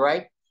favor,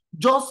 right?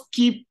 Just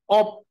keep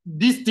up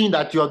this thing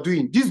that you're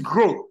doing, this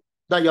growth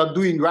that you're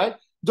doing, right?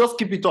 Just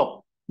keep it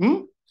up.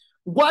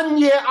 1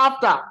 year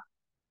after,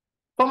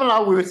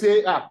 someone will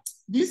say,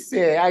 this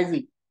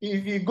Isaac,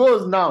 if he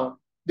goes now,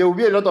 there will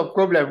be a lot of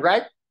problem,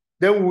 right?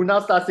 Then we will now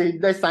start saying,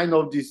 let's sign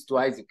off this to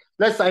Isaac.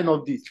 Let's sign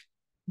off this.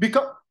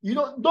 Because,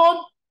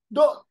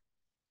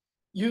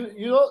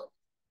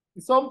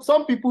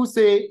 some people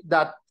say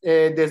that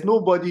there's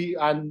nobody,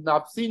 and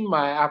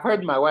I've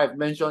heard my wife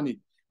mention it,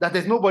 that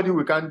there's nobody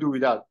we can't do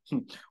without.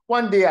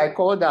 One day I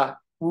called her,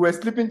 we were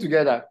sleeping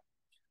together.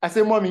 I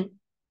said, Mommy,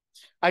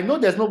 I know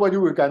there's nobody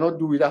we cannot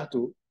do without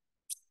too,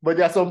 but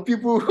there are some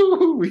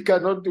people we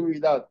cannot do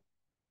without.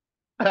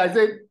 And I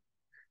said,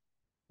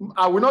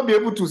 I will not be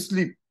able to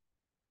sleep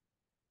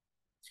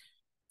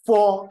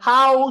for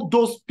how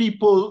those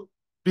people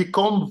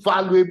become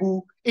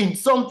valuable in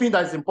something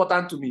that's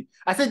important to me.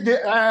 I said,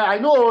 I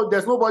know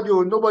there's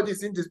nobody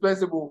is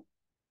indispensable,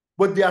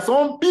 but there are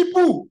some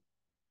people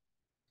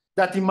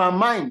that in my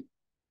mind,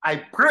 I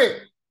pray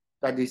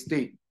that they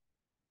stay.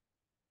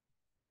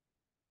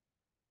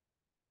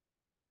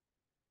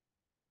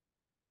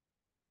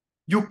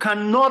 You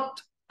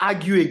cannot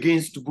argue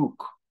against the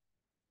book.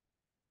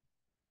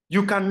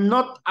 You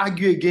cannot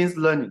argue against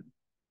learning.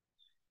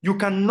 You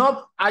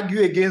cannot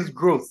argue against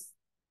growth.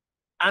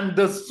 And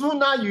the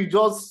sooner you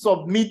just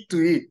submit to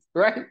it,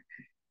 right?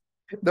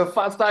 The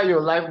faster your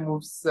life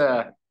moves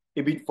a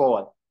bit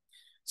forward.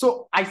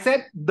 So I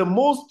said the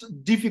most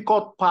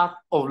difficult part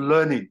of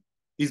learning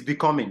is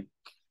becoming.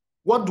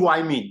 What do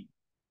I mean?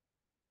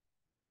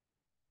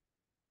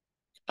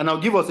 And I'll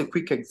give us a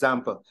quick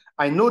example.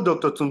 I know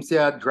Dr.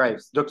 Tumsia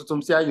drives. Dr.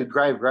 Tumsia, you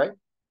drive, right?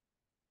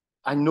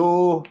 I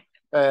know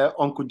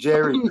Uncle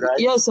Jerry drives.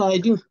 Yes, I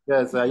do.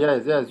 Yes,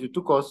 yes. You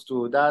took us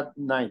to that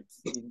night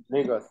in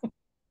Lagos.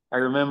 I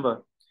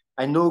remember.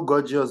 I know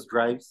Gorgeous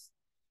drives.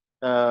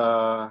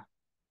 Of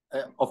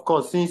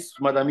course, since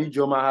Madame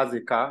Ijoma has a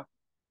car,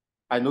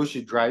 I know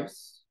she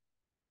drives.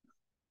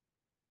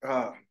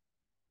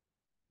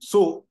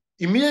 So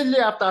immediately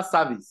after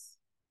service,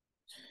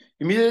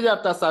 Immediately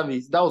after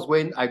service, that was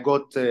when I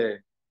got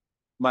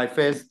my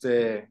first,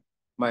 is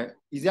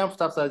it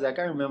after service? I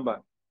can't remember.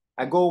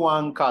 I got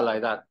one car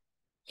like that,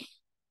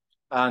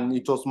 and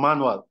it was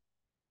manual.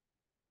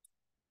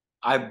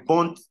 I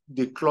burnt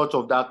the clutch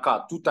of that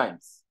car 2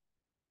 times.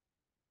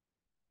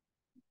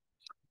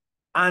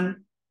 And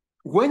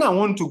when I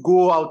want to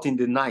go out in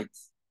the night,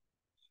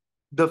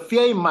 the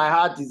fear in my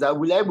heart is that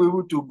will I be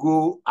able to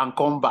go and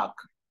come back?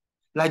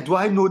 Like, do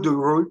I know the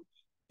road?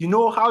 You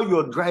know how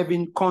you're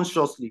driving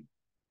consciously.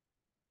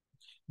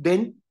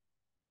 Then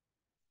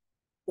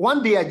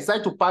one day I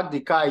decided to park the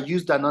car. I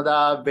used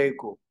another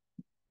vehicle.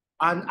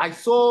 And I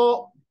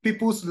saw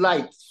people's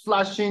lights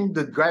flashing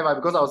the driver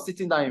because I was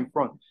sitting down in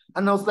front.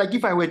 And I was like,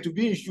 if I were to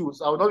be in shoes,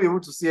 I would not be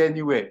able to see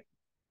anywhere.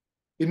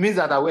 It means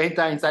that I will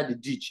enter inside the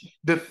ditch.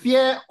 The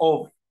fear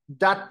of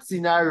that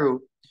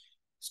scenario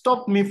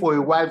stopped me for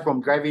a while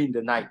from driving in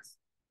the night.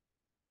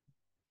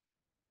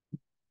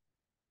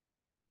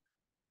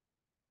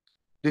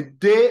 The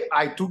day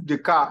I took the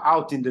car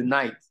out in the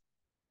night,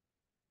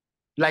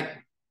 like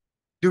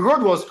the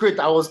road was straight,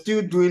 I was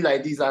still doing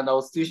like this and I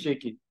was still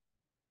shaking.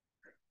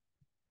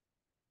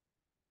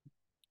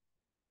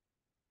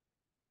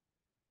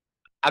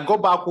 I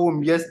got back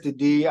home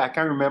yesterday, I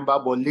can't remember,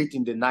 but late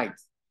in the night.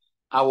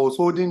 I was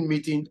holding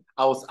meeting,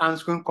 I was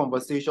answering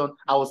conversation,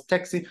 I was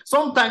texting.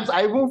 Sometimes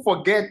I even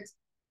forget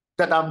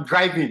that I'm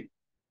driving,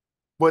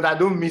 but I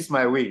don't miss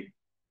my way.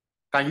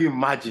 Can you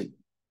imagine?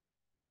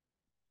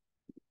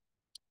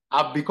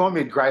 I've become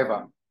a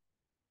driver.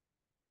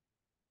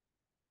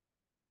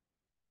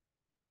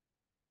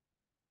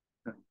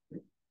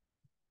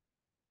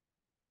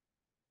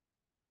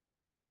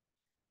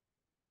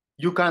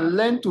 You can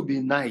learn to be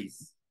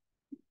nice.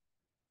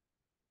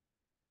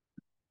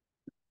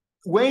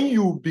 When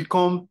you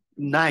become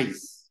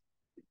nice,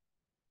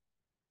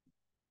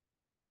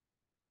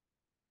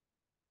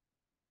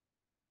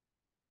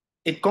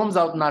 it comes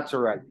out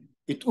naturally.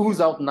 It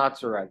oozes out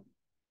naturally.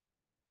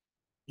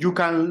 You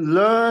can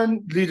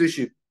learn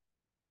leadership.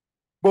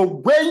 But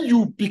when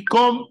you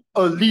become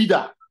a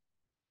leader,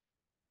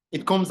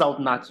 it comes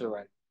out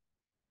naturally.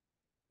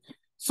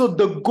 So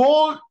the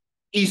goal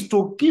is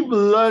to keep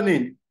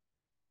learning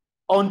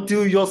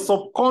until your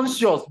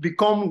subconscious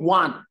become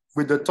one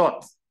with the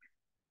thought.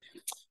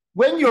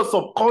 When your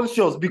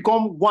subconscious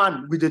become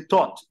one with the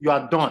thought, you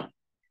are done.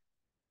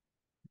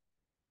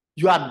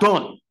 You are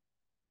done.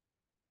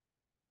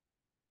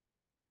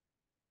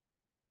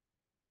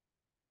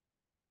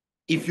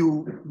 If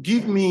you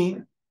give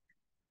me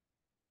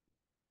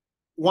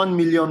 $1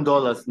 million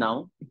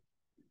now,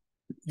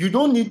 you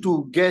don't need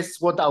to guess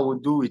what I will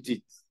do with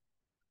it.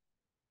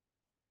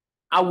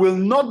 I will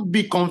not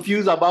be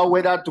confused about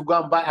whether to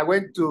go and buy. I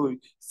went to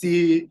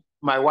see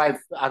my wife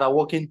at a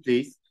working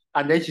place,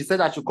 and then she said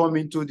I should come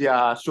into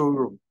their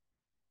showroom.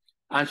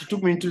 And she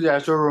took me into their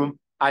showroom.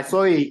 I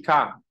saw a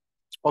car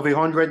of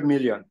 100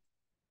 million.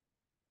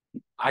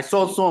 I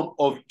saw some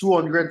of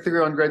 200,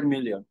 300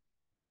 million.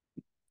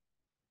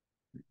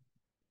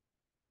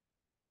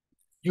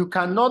 You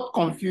cannot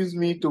confuse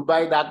me to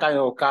buy that kind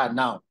of car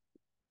now,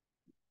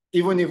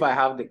 even if I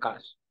have the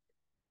cash.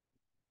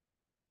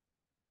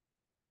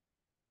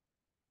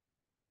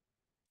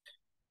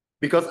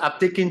 Because I've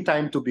taken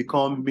time to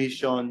become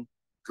mission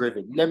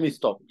driven. Let me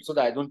stop so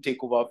that I don't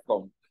take over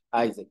from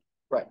Isaac.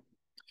 Right.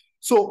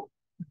 So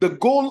the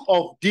goal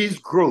of this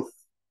growth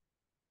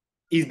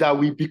is that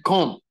we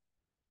become,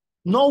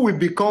 not we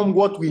become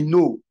what we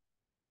know,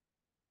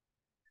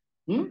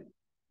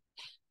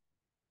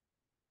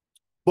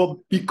 but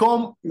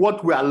become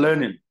what we are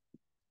learning.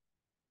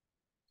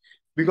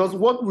 Because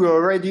what we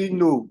already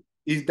know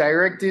is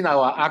directing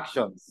our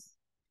actions.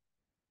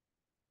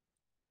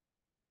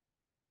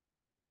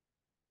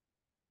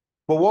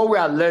 But what we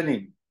are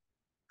learning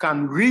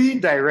can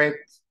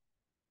redirect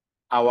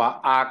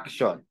our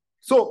action.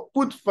 So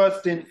put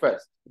first thing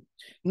first.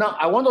 Now,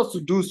 I want us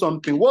to do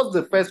something. What's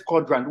the first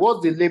quadrant?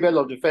 What's the label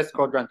of the first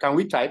quadrant? Can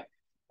we type?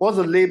 What's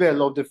the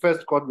label of the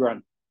first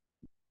quadrant?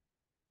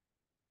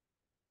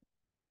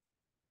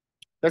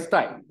 Let's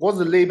type. What's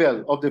the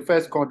label of the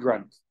first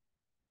quadrant?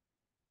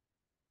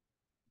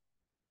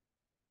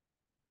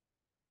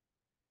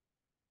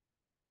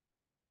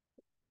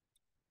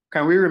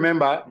 Can we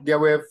remember there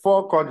were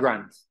 4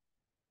 quadrants?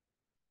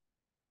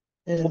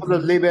 What's the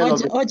label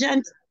of the...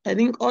 Urgent, I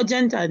think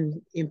urgent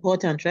and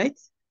important, right?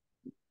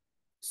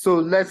 So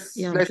let's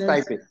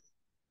type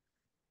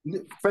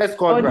it. First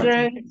quadrant.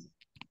 Urgent,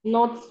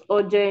 not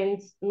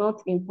urgent,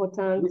 not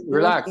important.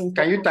 Relax. Not important.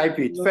 Can you type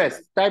it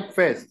first? Type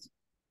first.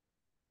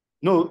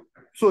 No,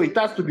 so it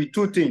has to be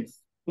 2 things.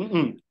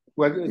 No,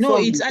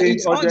 it's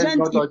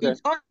urgent.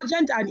 It's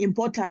urgent and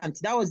important.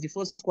 That was the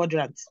first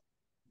quadrant.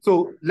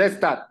 So let's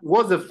start.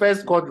 What's the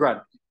first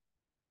quadrant?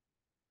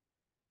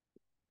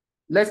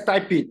 Let's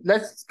type it.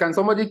 Can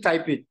somebody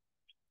type it?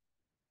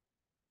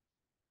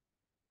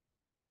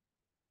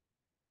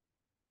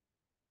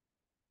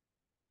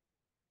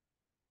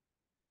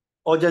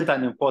 Urgent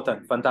and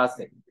important.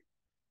 Fantastic.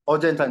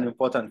 Urgent and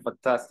important.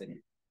 Fantastic.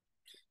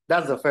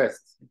 That's the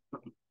first.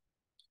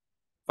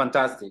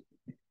 Fantastic.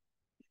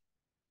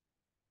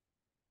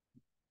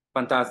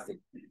 Fantastic.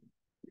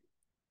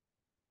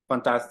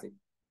 Fantastic.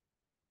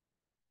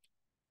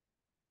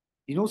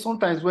 You know,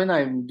 sometimes when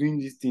I'm doing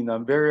this thing,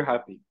 I'm very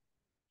happy.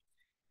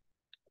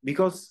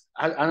 Because,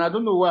 and I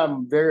don't know why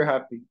I'm very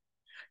happy.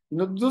 You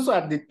know, those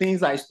are the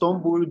things I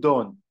stumbled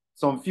on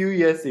some few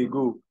years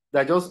ago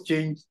that just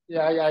changed.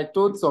 I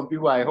told some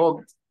people I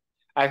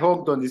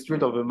hugged on the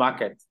street of a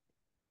market.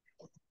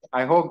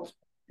 I hugged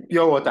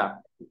pure water.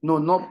 No,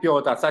 not pure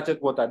water, sachet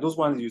water. Those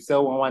ones you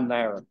sell 1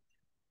 naira.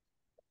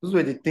 Those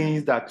were the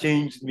things that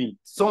changed me.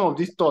 Some of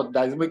this thought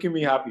that is making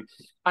me happy.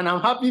 And I'm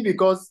happy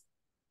because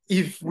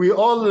if we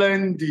all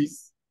learn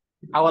this,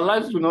 our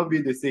lives will not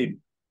be the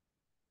same.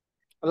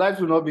 Our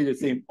lives will not be the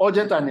same.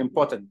 Urgent and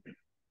important.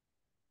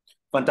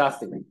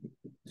 Fantastic.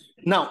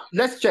 Now,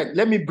 let's check.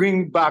 Let me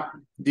bring back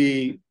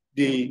the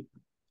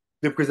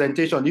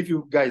presentation, if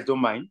you guys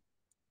don't mind.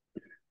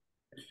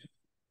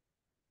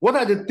 What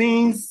are the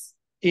things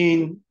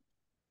in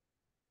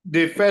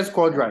the first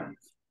quadrant?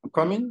 I'm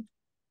coming.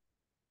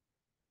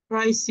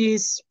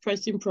 Crisis,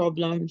 pressing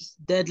problems,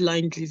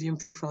 deadline-driven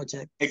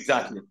projects.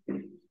 Exactly.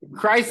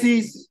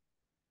 Crisis,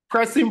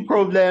 pressing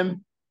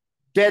problem,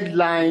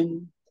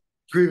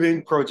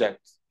 deadline-driven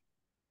projects.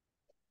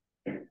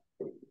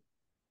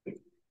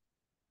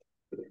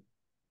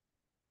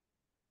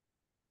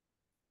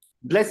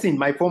 Blessing,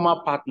 my former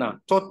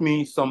partner, taught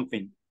me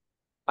something,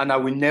 and I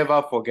will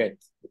never forget.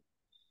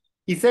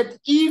 He said,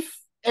 if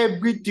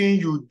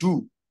everything you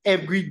do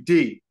every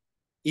day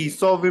is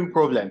solving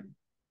problems,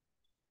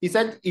 he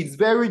said it's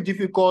very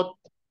difficult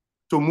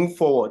to move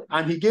forward.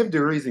 And he gave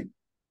the reason.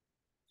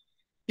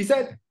 He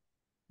said,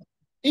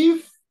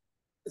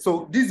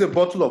 so this is a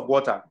bottle of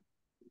water.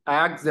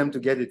 I asked them to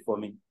get it for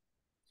me.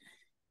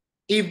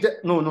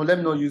 No, let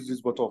me not use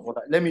this bottle of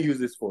water. Let me use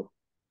this phone.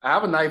 I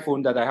have an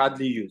iPhone that I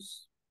hardly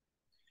use.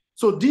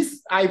 So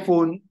this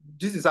iPhone,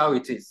 this is how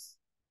it is.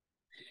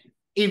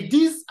 If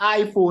this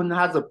iPhone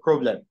has a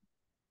problem,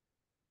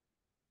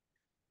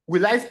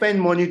 will I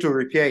spend money to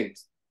repair it?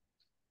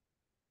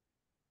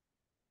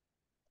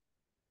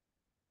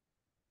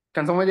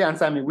 Can somebody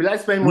answer me? Will I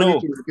spend money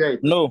to repair it?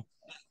 No.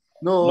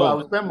 I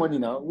will spend money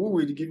now. Who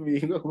will give me?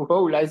 What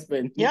will I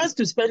spend? He has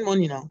to spend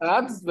money now. I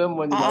have to spend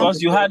money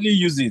because you hardly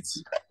use it.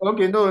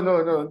 Okay,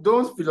 no.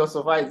 Don't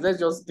philosophize. Let's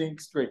just think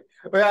straight.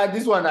 Well,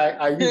 this one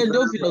I use.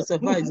 Don't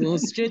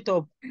philosophize. Straight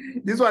up.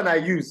 This one I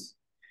use.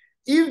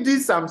 If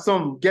this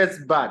Samsung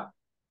gets bad,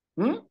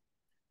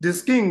 the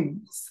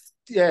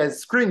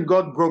screen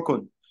got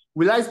broken,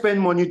 will I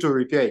spend money to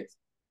repair it?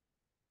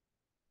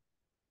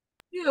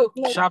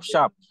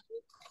 Sharp.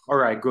 All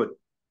right, good.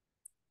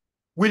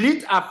 Will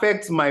it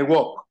affect my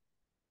work?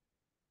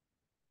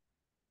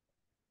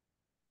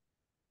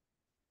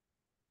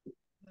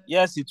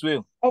 Yes, it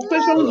will.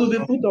 Operations will be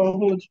put on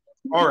hold.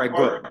 All right,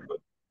 good.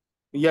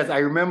 Yes, I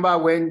remember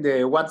when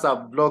the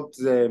WhatsApp blocked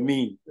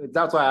me.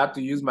 That's why I had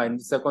to use my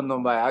second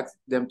number. I asked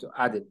them to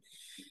add it.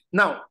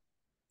 Now,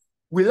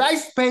 will I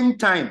spend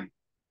time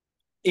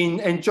in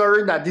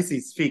ensuring that this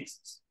is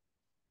fixed?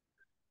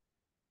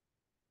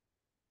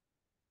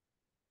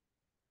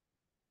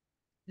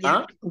 Yeah.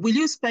 Huh? Will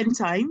you spend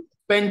time?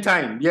 Spend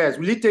time, yes.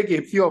 Will it take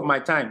a few of my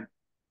time?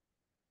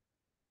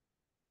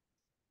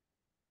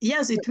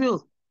 Yes, it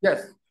will.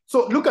 Yes.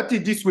 So look at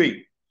it this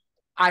way.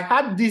 I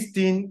had this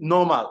thing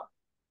normal.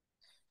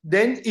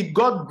 Then it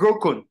got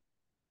broken.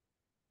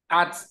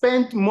 I'd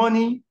spent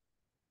money.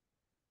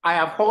 I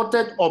have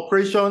halted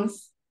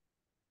operations.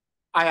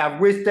 I have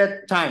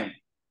wasted time.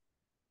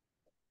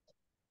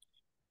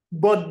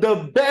 But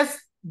the best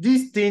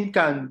this thing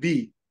can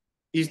be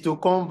is to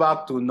come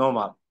back to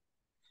normal.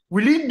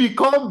 Will it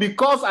become,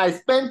 because I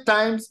spent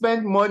time,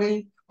 spent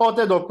money,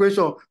 halted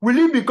operation, will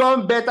it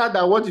become better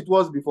than what it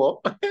was before?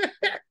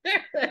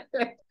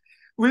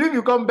 Will it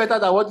become better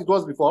than what it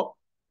was before?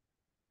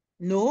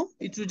 No,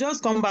 it will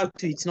just come back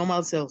to its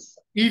normal self.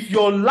 If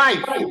your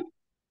life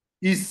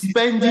is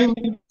spending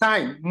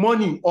time,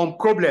 money on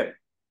problem,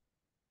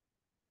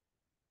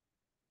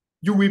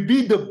 you will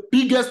be the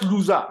biggest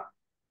loser.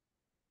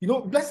 You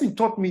know, Blessing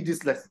taught me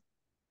this lesson.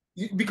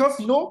 Because,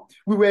 you know,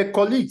 we were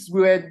colleagues,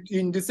 we were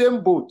in the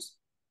same boat.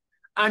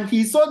 And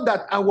he saw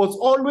that I was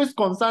always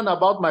concerned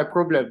about my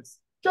problems.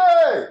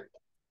 Okay.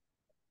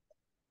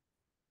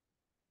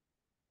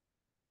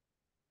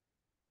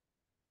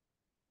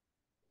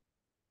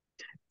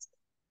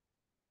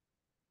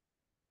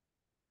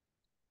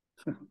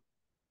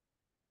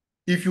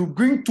 If you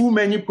bring too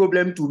many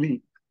problems to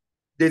me,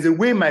 there's a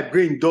way my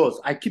brain does.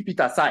 I keep it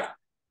aside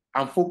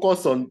and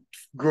focus on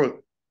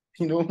growth.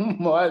 You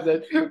know, I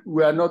said,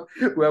 we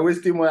are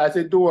wasting money. I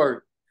said, don't worry.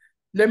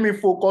 Let me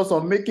focus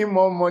on making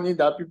more money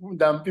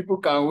than people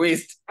can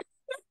waste.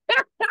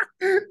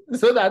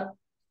 So that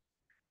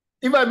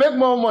if I make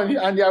more money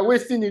and they are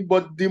wasting it,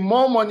 but the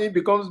more money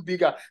becomes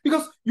bigger,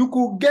 because you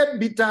could get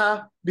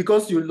bitter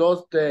because you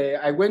lost.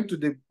 I went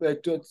to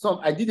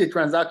I did a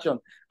transaction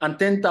and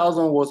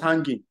 10,000 was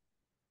hanging.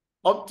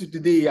 Up to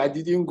today, I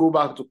didn't go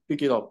back to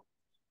pick it up.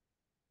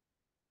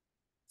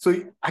 So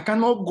I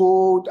cannot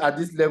go at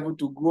this level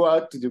to go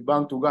out to the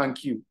bank to go and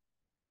queue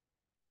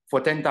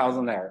for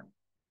 10,000 naira.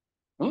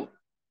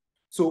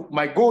 So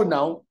my goal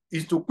now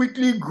is to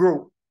quickly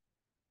grow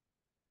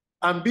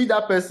and be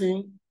that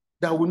person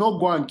that will not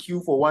go and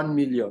queue for 1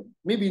 million,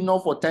 maybe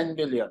not for 10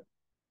 million.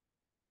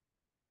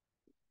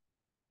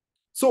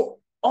 So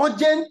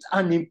urgent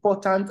and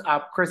important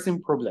are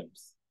pressing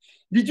problems.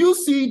 Did you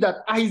see that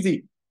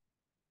Isaac,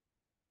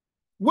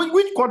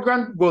 which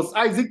quadrant was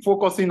Isaac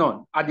focusing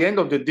on at the end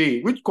of the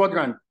day? Which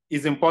quadrant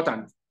is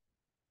important?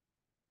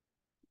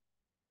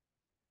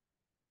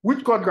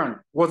 Which quadrant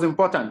was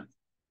important?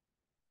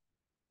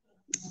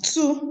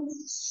 2.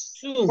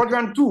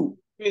 Quadrant 2.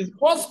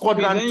 What's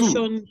quadrant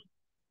 2?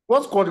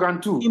 What's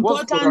quadrant 2?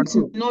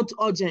 Important, not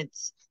urgent.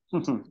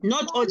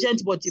 Not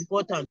urgent, but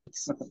important.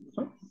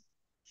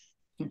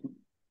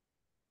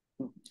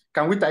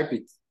 Can we type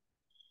it?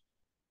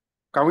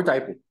 Can we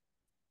type it?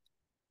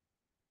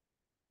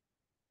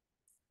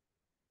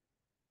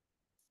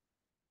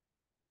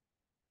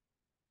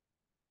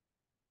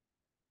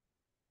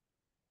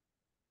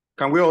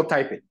 Can we all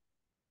type it?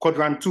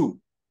 Quadrant 2.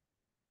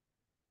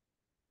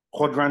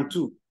 Quadrant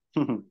 2.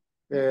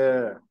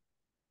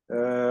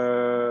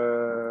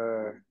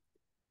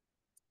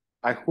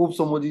 I hope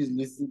somebody is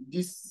listening.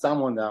 This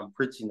sermon that I'm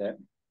preaching,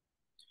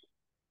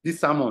 this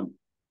sermon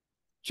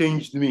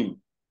changed me.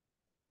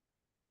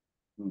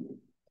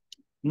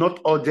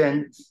 Not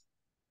urgent,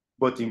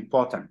 but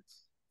important.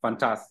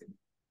 Fantastic.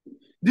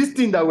 This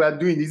thing that we are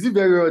doing, is it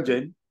very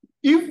urgent?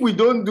 If we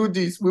don't do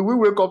this, we will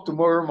wake up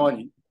tomorrow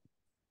morning.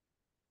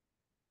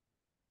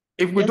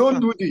 If we don't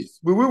do this,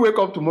 we will wake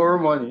up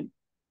tomorrow morning.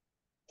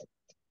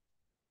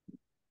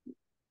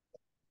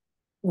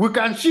 We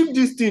can shift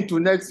this thing to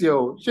next year.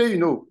 Sure, you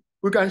know,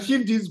 we can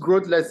shift this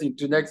growth lesson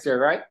to next year,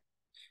 right?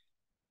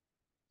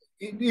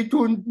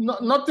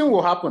 Nothing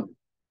will happen.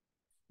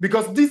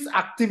 Because this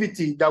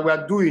activity that we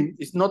are doing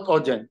is not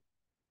urgent,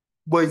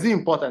 but is it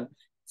important?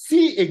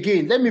 See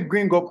again, let me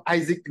bring up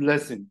Isaac's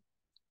lesson.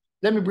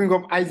 Let me bring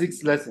up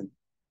Isaac's lesson.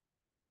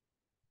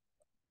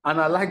 And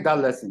I like that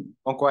lesson,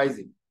 Uncle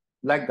Isaac.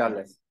 Like that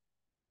lesson.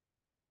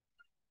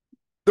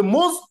 The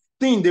most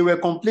thing they were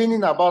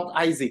complaining about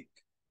Isaac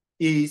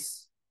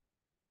is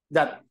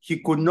that he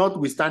could not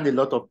withstand a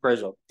lot of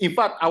pressure. In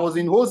fact, I was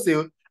in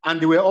wholesale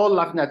and they were all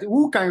laughing at it.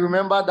 Who can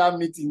remember that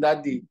meeting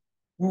that day?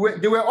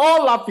 They were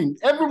all laughing.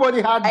 Everybody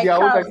had their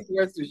own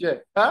experience to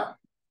share. Huh?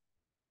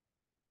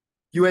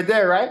 You were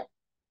there, right?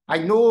 I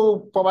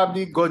know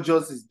probably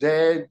Gorgeous is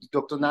there,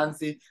 Dr.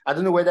 Nancy. I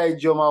don't know whether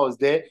Ijoma was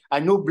there. I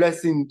know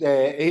Blessing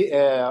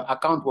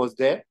account was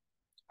there.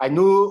 I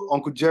know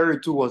Uncle Jerry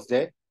too was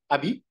there.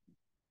 Abby?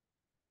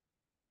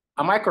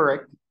 Am I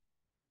correct?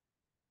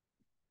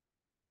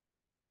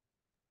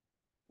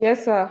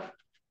 Yes, sir.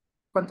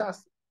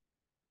 Fantastic.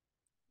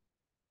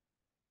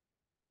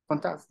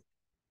 Fantastic.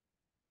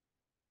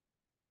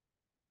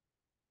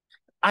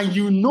 And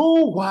you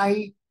know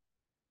why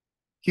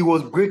he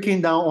was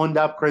breaking down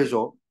under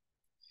pressure?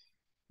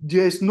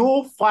 There's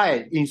no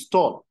file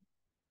installed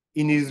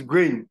in his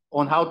brain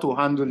on how to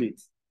handle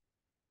it.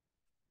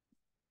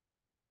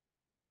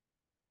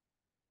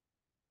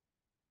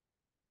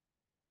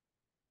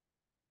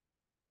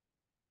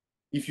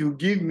 If you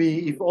give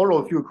me, if all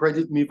of you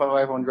credit me for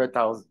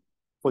 500,000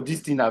 for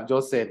this thing I've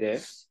just said there,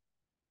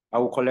 I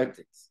will collect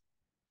it.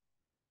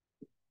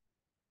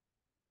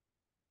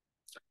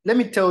 Let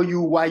me tell you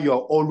why you're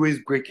always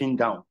breaking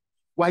down,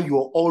 why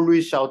you're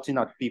always shouting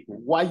at people,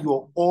 why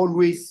you're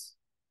always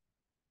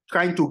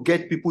trying to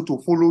get people to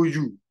follow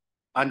you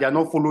and they're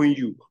not following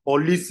you,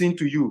 or listen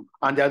to you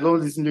and they're not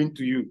listening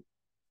to you.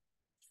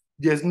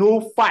 There's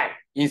no file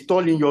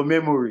installed in your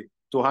memory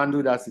to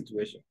handle that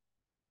situation.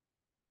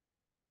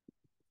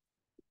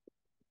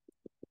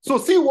 So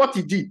see what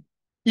he did.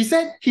 He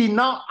said he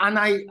now, and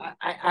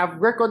I've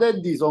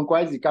recorded this on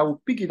Isaac. I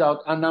will pick it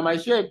out and I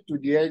might share it to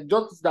the end,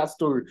 just that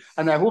story.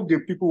 And I hope the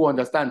people will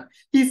understand.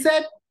 He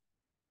said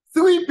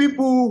 3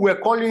 people were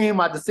calling him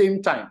at the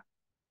same time.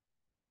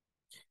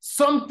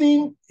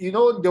 Something, you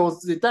know, there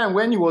was a time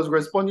when he was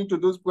responding to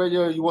those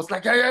pressures, he was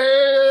like,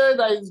 hey,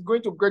 that is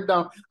going to break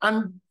down.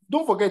 And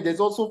don't forget, there's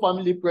also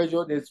family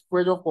pressure. There's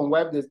pressure from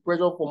wife. There's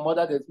pressure from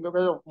mother. There's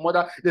pressure from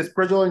mother. There's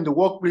pressure in the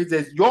workplace.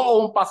 There's your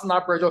own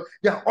personal pressure.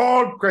 They're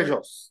all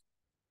pressures.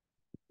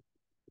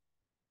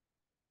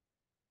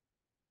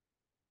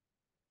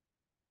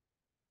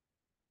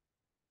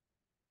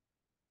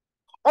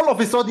 All of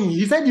a sudden,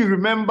 he said he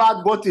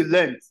remembered what he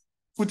learned,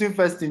 putting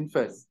first thing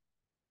first.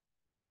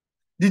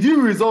 Did you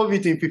resolve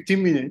it in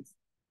 15 minutes?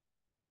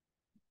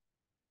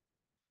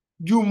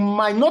 You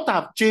might not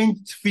have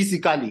changed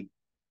physically,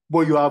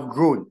 but you have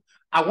grown.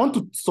 I want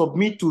to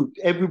submit to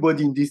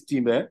everybody in this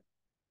team.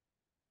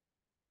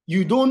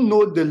 You don't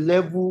know the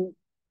level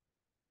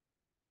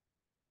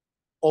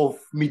of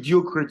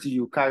mediocrity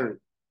you carry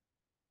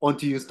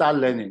until you start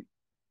learning.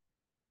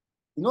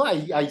 You know,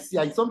 I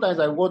sometimes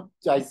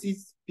I see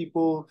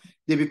people,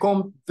 they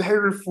become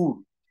very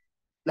full,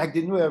 like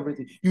they know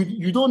everything.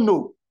 You don't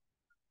know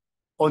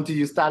until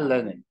you start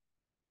learning.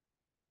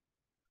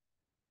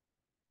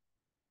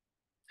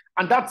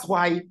 And that's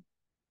why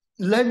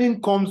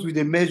learning comes with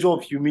a measure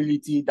of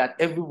humility that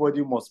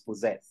everybody must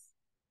possess.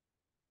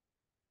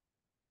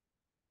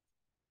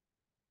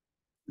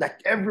 Like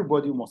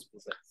everybody must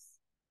possess.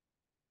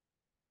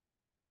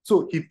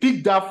 So he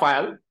picked that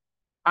file,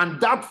 and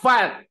that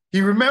file,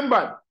 he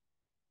remembered,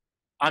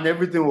 and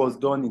everything was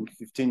done in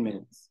 15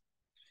 minutes.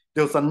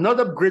 There was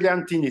another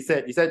brilliant thing he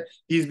said. He said,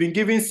 he's been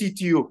given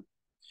CTO.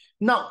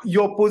 Now,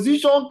 your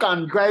position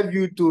can drive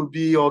you to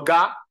be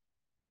Oga,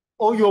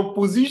 or your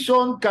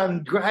position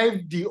can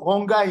drive the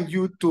hunger in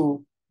you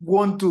to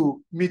want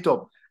to meet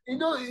up. You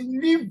know,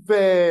 leave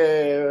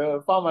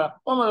Farmer.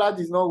 Farmerland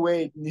is not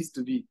where it needs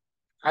to be.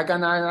 I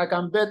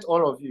can bet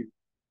all of you.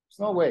 It's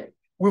not where.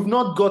 We've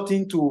not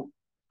gotten to,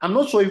 I'm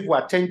not sure if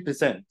we're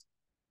 10%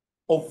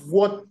 of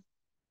what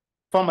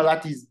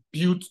Farmerland is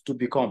built to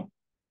become.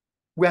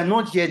 We are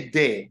not yet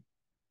there.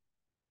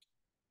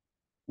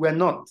 We're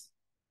not.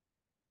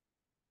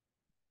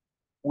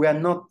 We are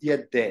not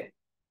yet there.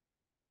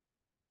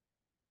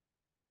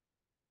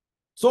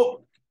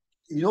 So,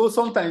 you know,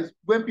 sometimes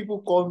when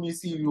people call me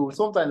CEO,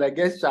 sometimes I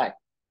get shy.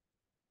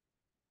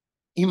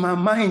 In my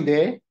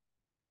mind,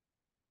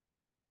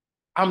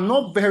 I'm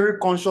not very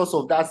conscious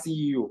of that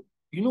CEO.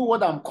 You know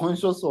what I'm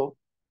conscious of?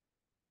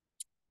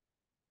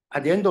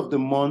 At the end of the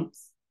month,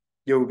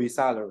 there will be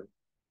salary.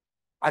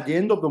 At the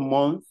end of the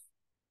month,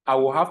 I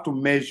will have to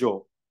measure,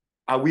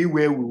 are we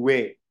where we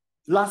were?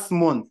 Last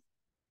month,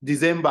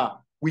 December,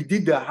 we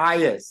did the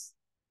highest,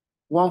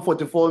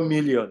 144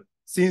 million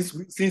since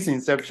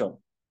inception.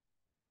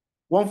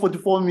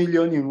 144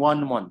 million in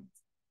 1 month.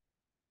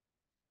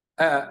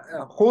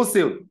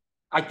 Wholesale,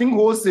 I think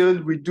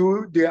wholesale we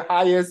do the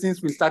highest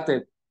since we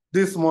started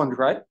this month,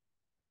 right?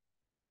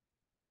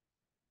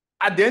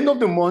 At the end of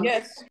the month,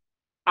 Yes.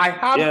 I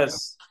have a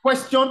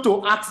question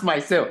to ask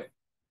myself.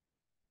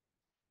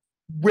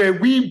 Were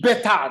we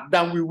better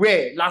than we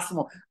were last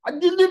month? I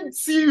didn't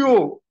see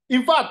you.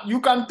 In fact, you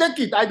can take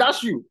it, I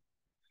dash you.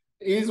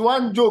 It's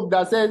one joke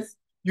that says,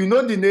 you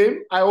know the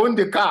name, I own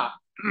the car.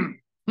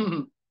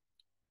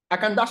 I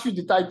can dash you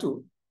the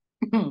title.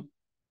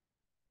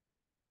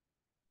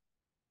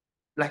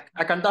 Like,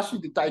 I can dash you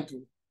the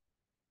title.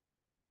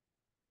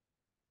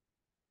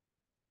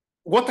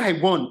 What I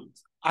want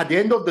at the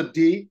end of the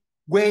day,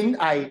 when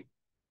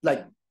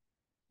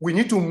we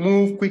need to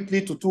move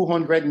quickly to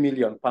 200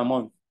 million per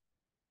month.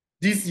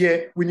 This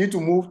year, we need to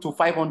move to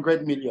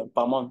 500 million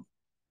per month.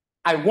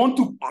 I want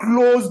to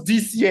close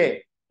this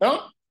year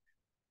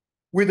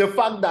with the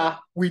fact that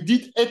we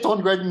did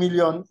 800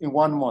 million in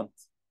 1 month.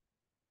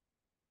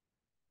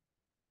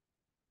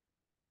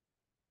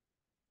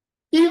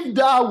 If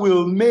that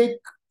will make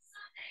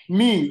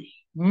me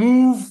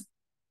move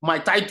my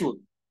title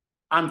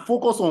and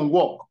focus on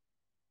work,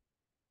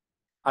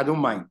 I don't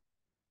mind.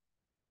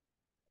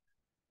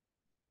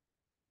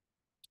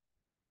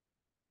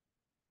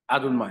 I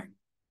don't mind.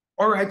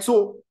 All right,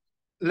 so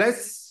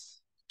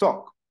let's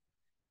talk.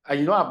 And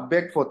you know, I've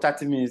begged for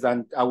 30 minutes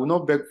and I will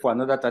not beg for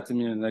another 30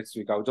 minutes next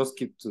week. I'll just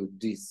keep to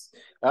this.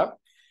 I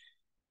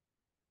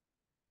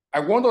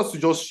want us to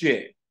just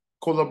share,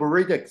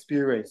 collaborate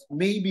experience,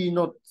 maybe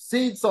not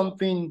say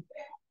something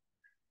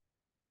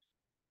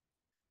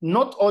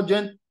not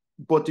urgent,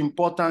 but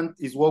important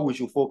is what we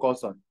should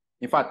focus on.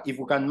 In fact, if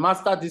we can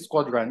master this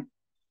quadrant,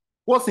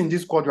 what's in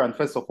this quadrant,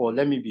 first of all,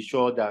 let me be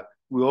sure that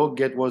we all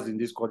get what's in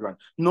this quadrant.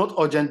 Not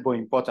urgent, but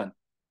important.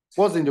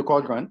 What's in the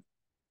quadrant?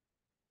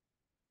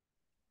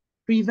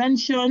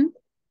 Prevention,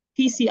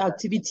 PC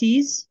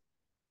activities,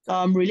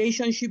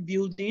 relationship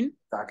building,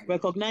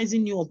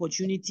 recognizing new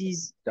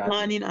opportunities,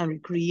 planning and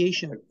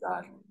recreation.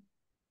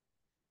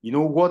 You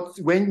know what,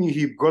 when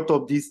he brought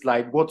up this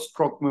slide, what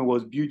struck me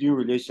was building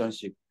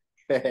relationship.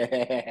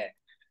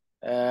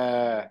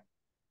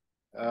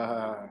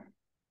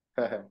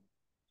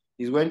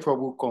 Is when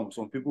trouble comes,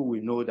 some people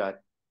will know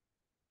that.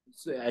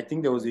 So I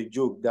think there was a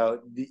joke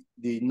that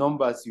the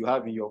numbers you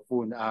have in your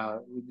phone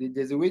are,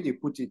 there's a way they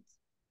put it.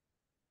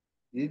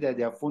 Is it that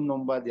their phone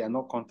number, they are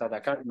not contacted?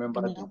 I can't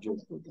remember the joke.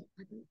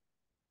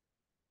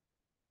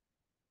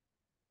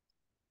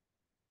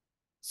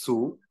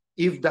 So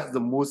if that's the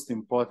most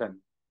important,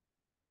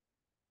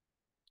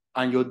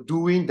 and you're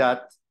doing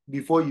that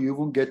before you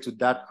even get to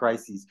that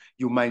crisis,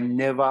 you might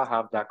never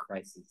have that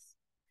crisis.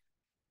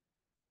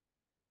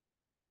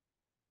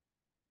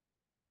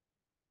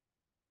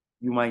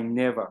 You might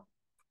never.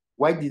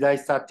 Why did I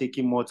start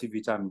taking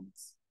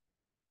multivitamins?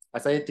 I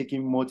started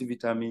taking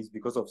multivitamins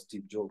because of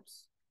Steve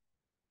Jobs.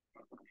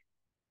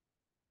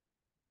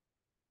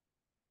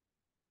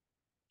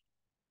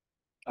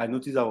 I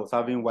noticed I was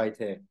having white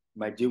hair.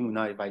 My gym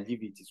now, if I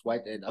leave it, it's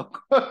white hair now.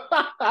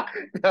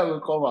 That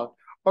will come out.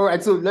 All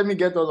right, so let me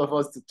get all of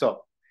us to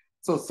talk.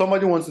 So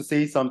somebody wants to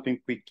say something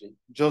quickly,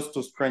 just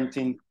to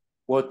strengthen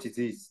what it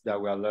is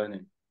that we are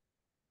learning.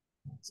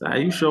 So are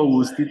you sure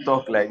we'll still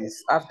talk like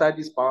this after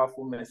this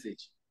powerful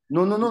message?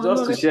 No.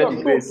 Just to share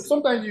the best.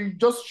 Sometimes you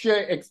just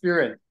share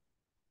experience,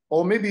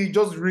 or maybe you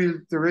just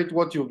reiterate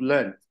what you've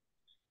learned.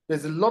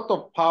 There's a lot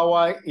of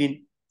power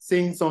in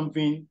saying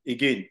something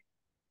again.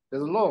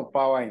 There's a lot of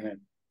power in it.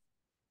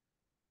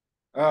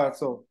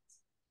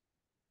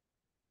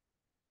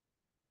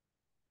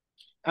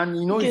 And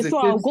you know, okay, so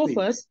I'll go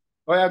first.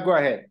 Oh yeah, go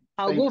ahead.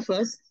 I'll go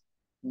first.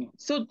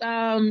 So,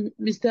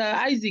 Mr.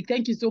 Isaac,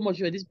 thank you so much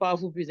for this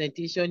powerful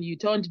presentation. You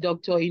turned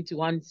doctor into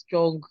one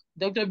strong.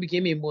 Doctor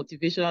became a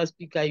motivational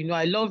speaker. You know,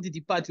 I love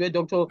the part where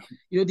doctor,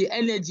 you know, the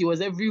energy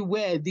was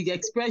everywhere, the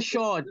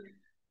expression.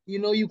 You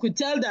know, you could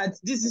tell that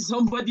this is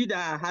somebody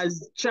that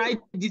has tried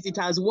this, it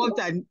has worked,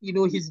 and, you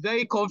know, he's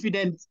very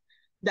confident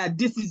that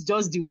this is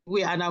just the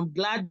way. And I'm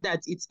glad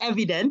that it's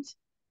evident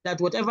that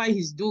whatever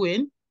he's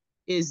doing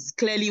is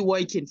clearly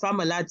working.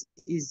 Farmalat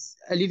is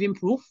a living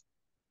proof,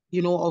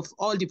 you know, of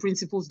all the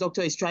principles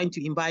doctor is trying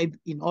to imbibe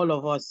in all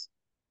of us.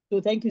 So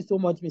thank you so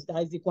much, Mr.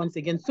 Isaac, once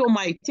again. So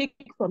my take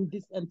from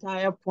this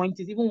entire point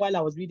is, even while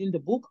I was reading the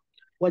book,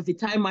 was the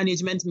time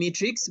management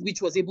matrix,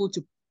 which was able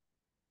to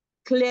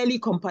clearly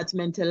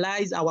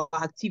compartmentalize our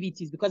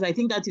activities, because I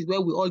think that is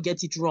where we all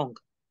get it wrong.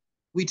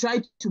 We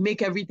try to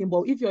make everything,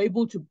 but if you're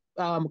able to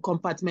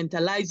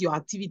compartmentalize your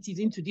activities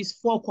into these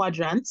 4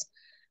 quadrants,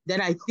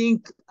 then I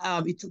think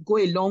it will go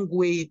a long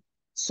way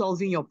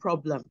solving your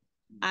problem.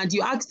 And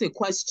you asked a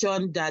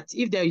question that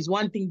if there is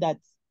one thing that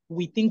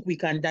we think we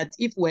can, that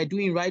if we're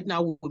doing right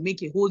now, will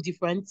make a whole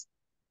difference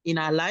in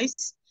our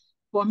lives.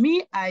 For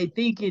me, I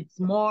think it's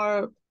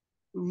more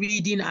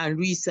reading and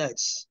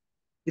research,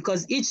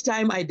 because each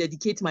time I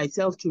dedicate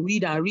myself to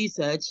read and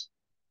research,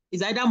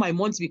 is either my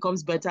month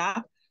becomes better,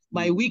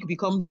 my week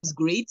becomes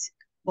great,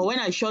 but when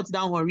I shut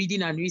down on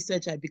reading and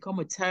research, I become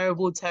a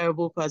terrible,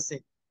 terrible person.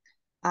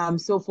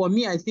 So for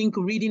me, I think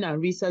reading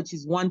and research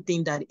is one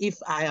thing that if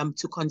I am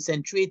to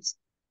concentrate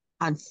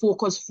and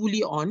focus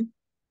fully on,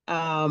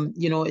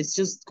 you know, it's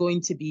just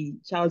going to be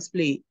child's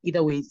play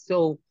either way.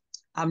 So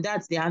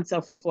that's the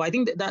answer for, I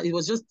think that it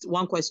was just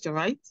one question,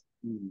 right?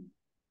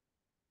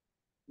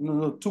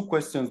 No, 2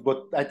 questions,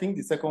 but I think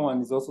the second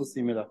one is also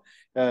similar.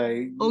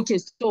 Okay,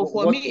 so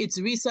for me, it's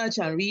research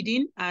and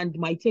reading, and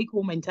my take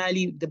home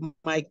entirely,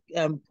 my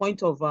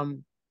point of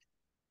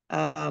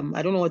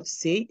I don't know what to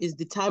say, is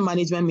the time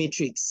management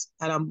matrix,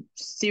 and I'm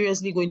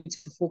seriously going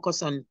to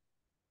focus on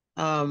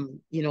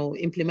you know,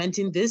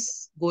 implementing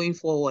this going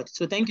forward.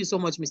 So thank you so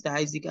much, Mr.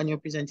 Isaac, and your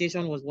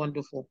presentation was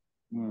wonderful.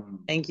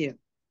 Thank you.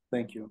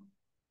 Thank you.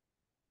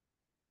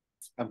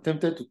 I'm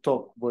tempted to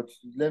talk, but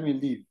let me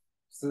leave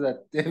so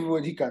that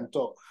everybody can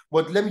talk.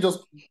 But let me just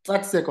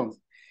 30 seconds.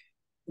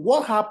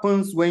 What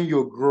happens when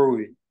you're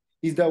growing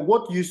is that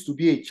what used to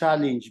be a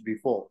challenge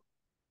before,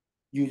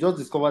 you just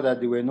discover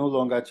that they were no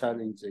longer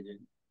challenged again.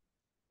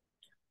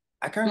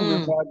 I can't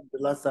remember the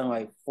last time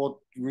I fought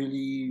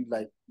really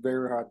like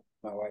very hard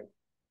with my wife.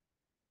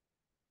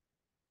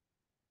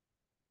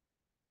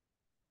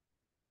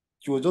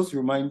 She was just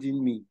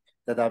reminding me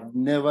that I've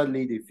never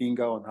laid a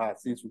finger on her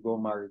since we got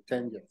married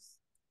 10 years.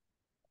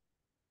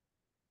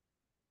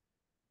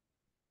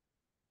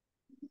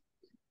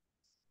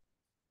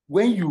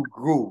 When you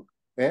grow,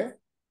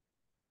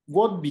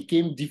 what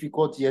became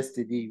difficult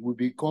yesterday will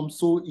become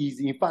so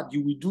easy. In fact,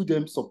 you will do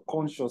them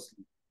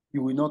subconsciously.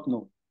 You will not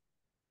know.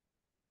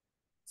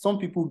 Some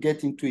people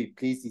get into a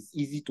place, it's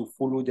easy to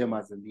follow them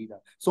as a leader.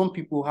 Some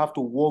people have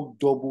to work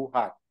double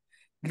hard.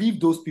 Leave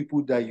those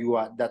people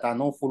that are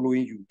not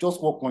following you.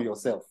 Just work on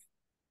yourself.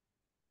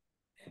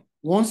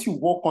 Once you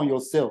work on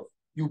yourself,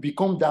 you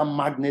become that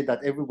magnet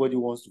that everybody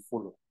wants to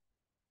follow.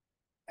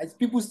 As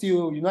people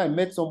still, you know, I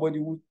met somebody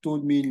who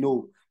told me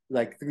no,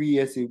 like 3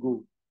 years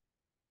ago.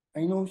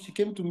 And, you know, she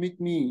came to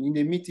meet me in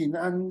a meeting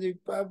and it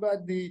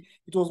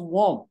was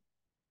warm.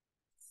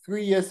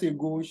 3 years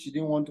ago, she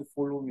didn't want to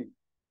follow me.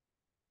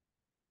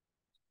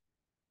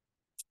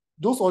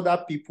 Those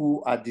other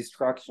people are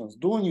distractions.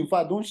 In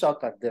fact, don't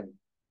shout at them.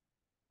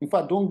 In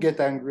fact, don't get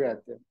angry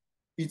at them.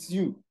 It's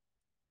you.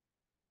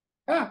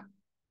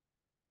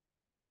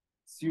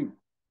 It's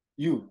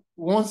you.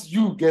 Once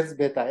you gets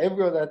better,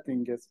 every other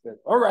thing gets better.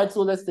 All right,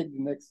 so let's take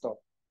the next stop.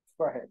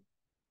 Go ahead.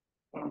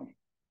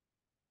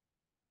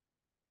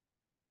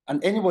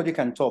 And anybody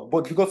can talk,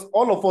 but because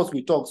all of us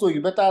will talk, so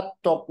you better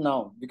talk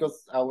now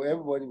because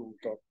everybody will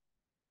talk.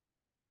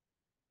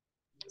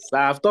 So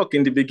I've talked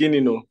in the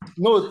beginning, no?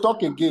 No,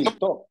 talk again.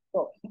 Talk.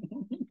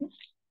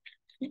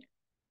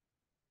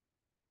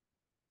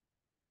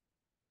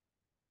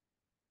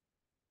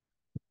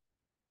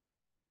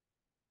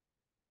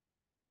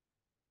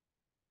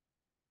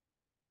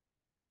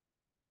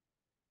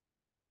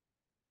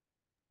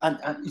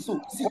 And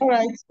so, see, all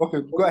right.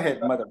 Okay, go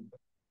ahead, madam.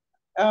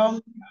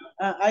 I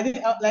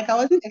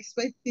wasn't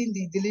expecting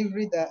the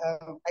delivery that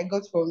I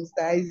got from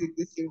Mr. Isaac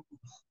this evening.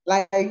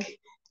 Like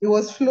it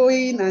was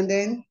flowing, and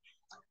then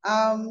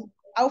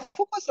I'll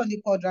focus on the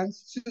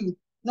quadrants too,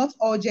 not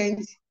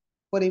urgent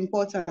but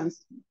important.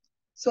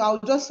 So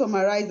I'll just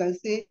summarize and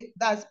say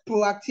that's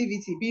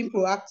proactivity, being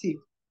proactive.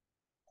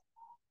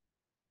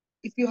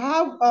 If you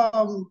have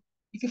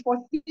if you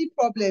foresee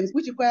problems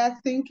which require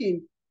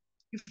thinking,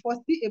 you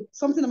foresee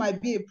something that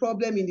might be a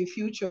problem in the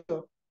future,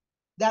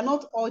 they are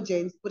not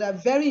urgent, but are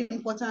very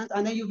important,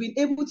 and then you've been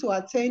able to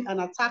attend and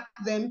attack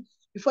them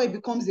before it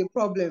becomes a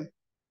problem.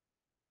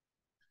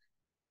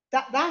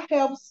 That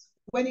helps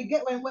when you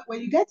get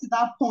to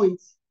that point,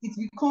 it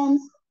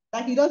becomes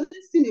like it doesn't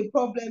seem a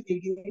problem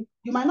again.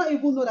 You might not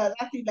even know that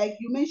thing, like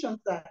you mentioned,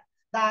 that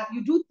that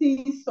you do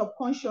things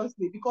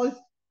subconsciously because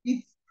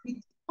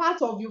it's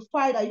part of your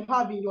fire that you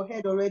have in your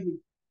head already.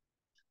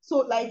 So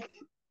like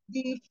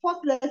the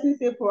first lesson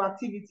say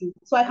proactivity.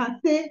 So I can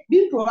say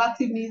being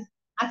proactive means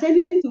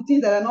attending to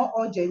things that are not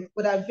urgent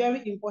but are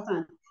very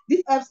important.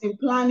 This helps in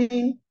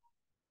planning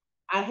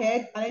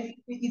ahead and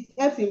it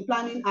helps in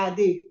planning our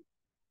day.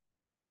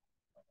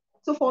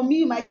 So for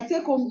me, my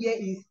take home here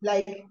is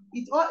like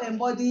it all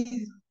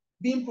embodies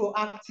being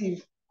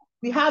proactive.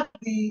 We have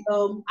the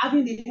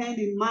having the end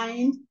in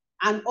mind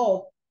and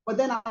all, but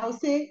then I'll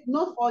say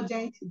not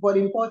urgent but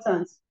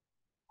important.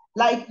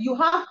 Like you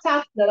have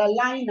tasks that are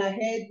lying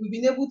ahead, we've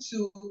been able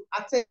to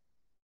attend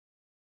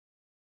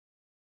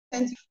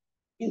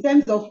in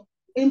terms of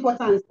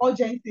importance,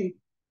 urgency.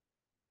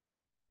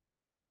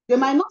 They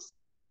might not,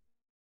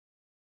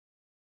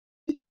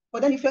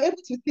 but then if you're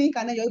able to think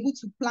and then you're able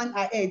to plan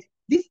ahead,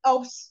 this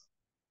helps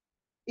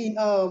in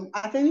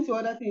attending to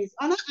other things.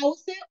 And I would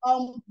say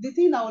the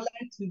thing I would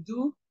like to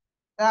do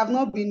that I've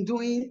not been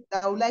doing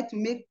that I would like to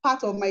make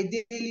part of my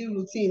daily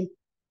routine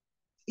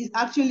is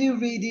actually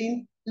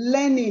reading,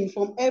 learning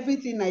from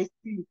everything I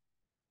see.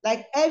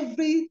 Like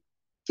every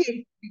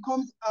case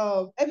becomes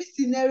every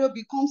scenario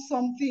becomes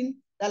something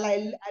that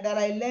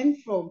I learn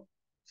from.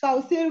 So I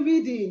would say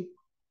reading.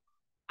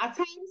 At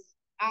times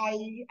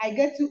I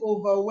get too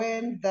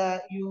overwhelmed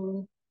that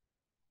you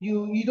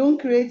don't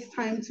create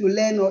time to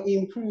learn or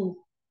improve.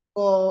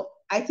 But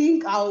I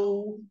think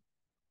I'll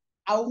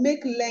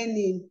make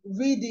learning,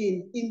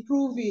 reading,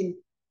 improving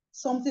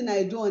something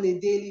I do on a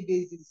daily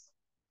basis.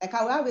 Like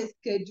I will have a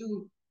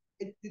schedule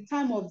at the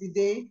time of the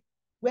day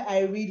where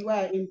I read, where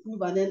I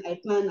improve, and then I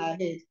plan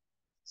ahead.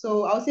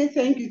 So I'll say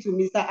thank you to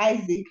Mr.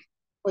 Isaac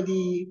for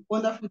the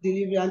wonderful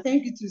delivery, and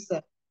thank you to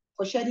sir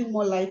for shedding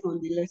more light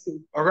on the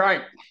lesson. All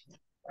right.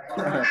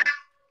 Can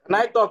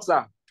I talk,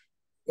 sir?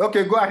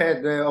 Okay, go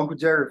ahead, Uncle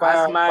Jerry.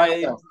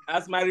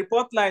 As my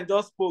report line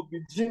just spoke,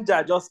 the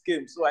ginger just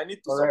came, so I need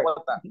to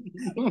support her.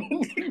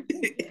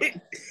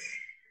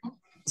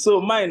 So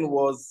mine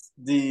was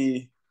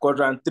the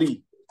quadrant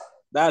 3.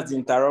 That's the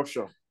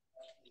interruption.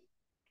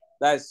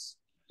 That's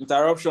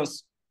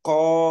interruptions,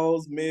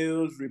 calls,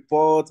 mails,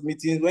 reports,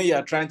 meetings, when you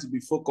are trying to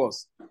be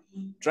focused,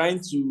 trying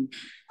to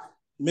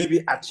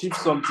maybe achieve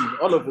something,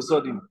 all of a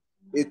sudden,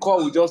 a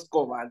call will just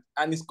come,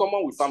 and it's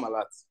common with farm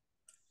alerts.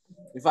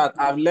 In fact,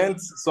 I've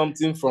learned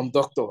something from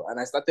doctor and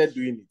I started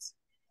doing it.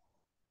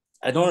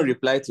 I don't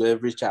reply to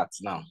every chat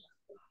now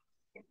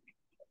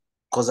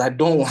because I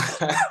don't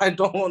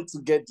want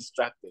to get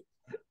distracted.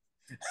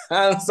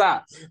 And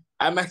sir,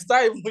 I might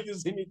start even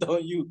using it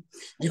on you.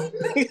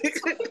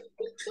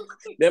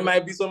 There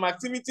might be some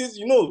activities,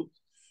 the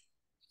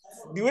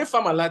way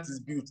farm alert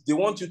is built, they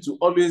want you to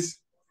always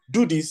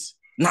do this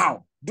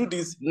now, do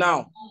this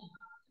now.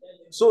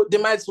 So there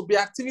might be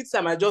activities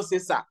I might just say,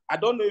 sir, I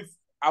don't know if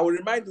I will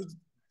remind you to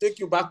take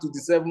you back to the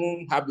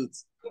 7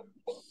 habits.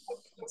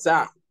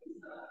 Sir,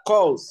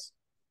 calls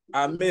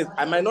are made.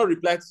 I might not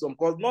reply to some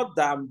calls, not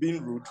that I'm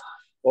being rude,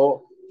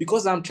 or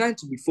because I'm trying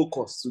to be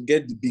focused to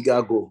get the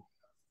bigger goal.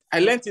 I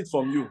learned it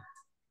from you.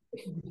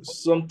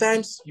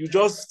 Sometimes you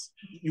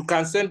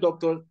can send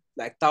doctor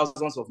like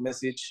thousands of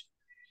messages.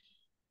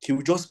 He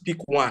will just pick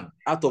one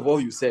out of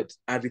all you said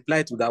and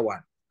reply to that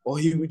one. Or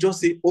he will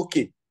just say,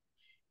 okay.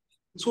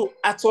 So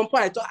at some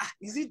point I thought,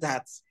 is it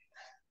that?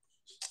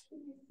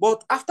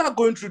 But after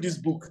going through this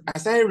book, I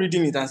started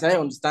reading it and started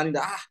understanding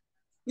that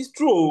it's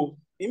true.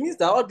 It means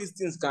that all these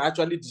things can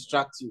actually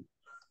distract you.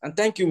 And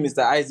thank you,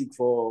 Mr. Isaac,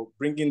 for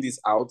bringing this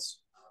out.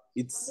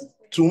 It's,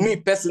 to me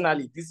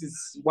personally, this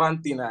is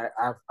one thing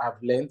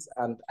I've learned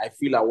and I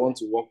feel I want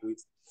to work with.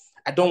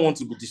 I don't want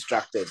to be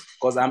distracted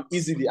because I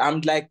feel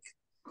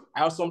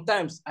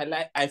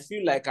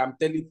like I'm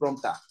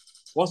teleprompter.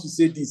 Once you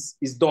say this,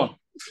 it's done.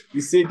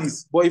 You say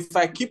this. But if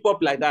I keep up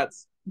like that,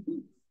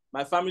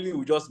 my family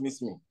will just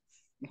miss me.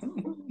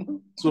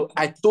 So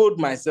I told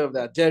myself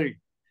that, Jerry,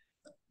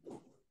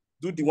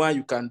 do the one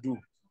you can do.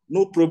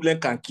 No problem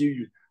can kill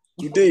you.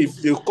 Today, if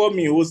they call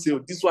me wholesale,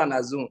 this one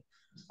has zone.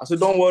 I said,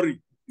 don't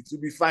worry, it will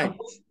be fine.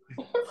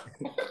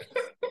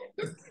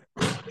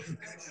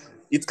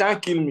 It can't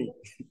kill me.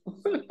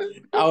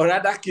 I would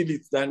rather kill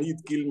it than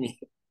it kill me.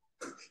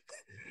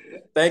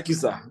 Thank you,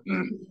 sir.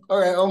 All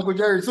right, Uncle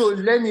Jerry. So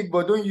learn it,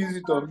 but don't use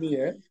it on me.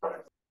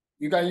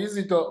 You can use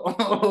it on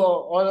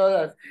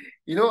others.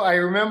 I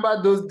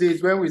remember those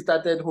days when we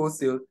started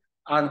wholesale,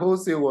 and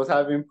wholesale was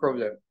having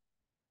problems.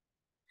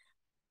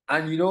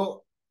 And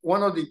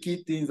one of the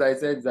key things I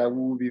said is that we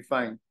will be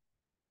fine.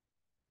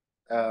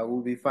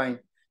 We'll be fine.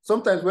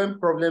 Sometimes when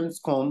problems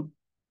come,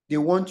 they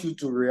want you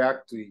to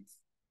react to it.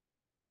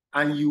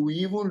 And you will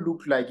even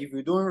look like if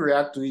you don't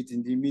react to it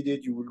in the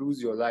immediate, you will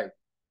lose your life.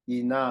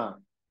 Enough.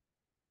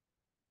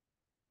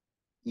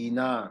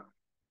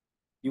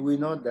 You will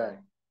not die.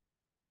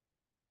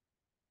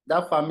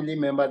 That family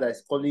member that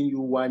is calling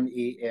you 1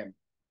 a.m.,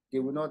 they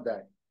will not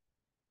die.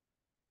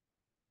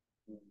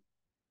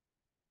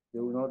 They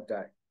will not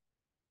die.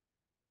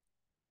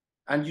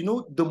 And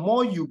the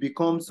more you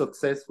become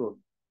successful,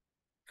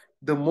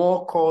 the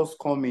more calls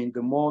come in,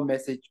 the more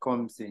message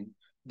comes in,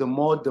 the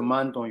more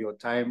demand on your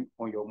time,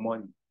 on your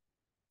money.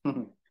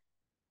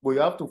 But you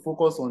have to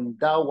focus on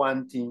that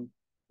one thing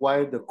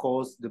while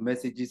the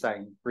messages are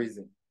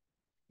increasing.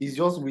 It's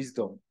just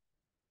wisdom.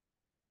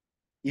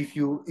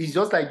 It's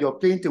just like you're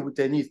playing table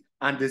tennis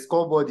and the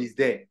scoreboard is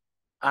there.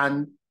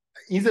 And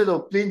instead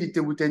of playing the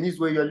table tennis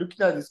where you're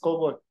looking at the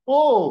scoreboard,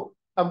 oh,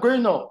 I'm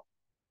going up.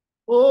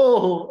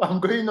 Oh, I'm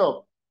going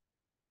up.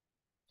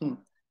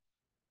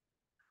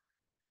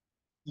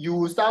 You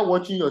will start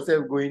watching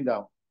yourself going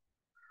down.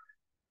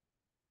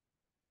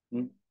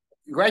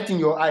 Right in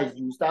your eyes,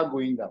 you will start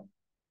going down.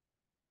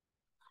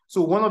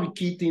 So one of the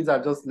key things I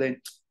just learned,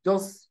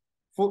 just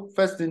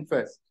first thing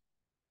first.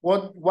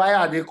 Why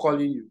are they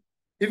calling you?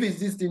 If it's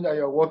this thing that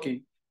you're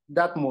working,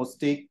 that must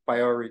take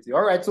priority.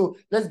 All right, so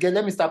let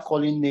me start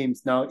calling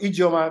names now.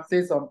 Ijeoma,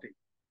 say something.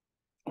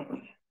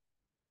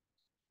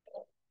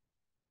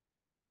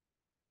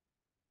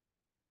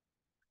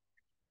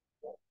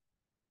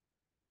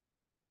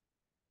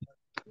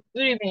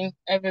 Good evening,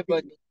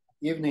 everybody.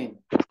 Evening.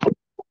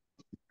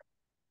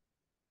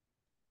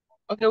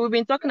 Okay, we've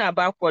been talking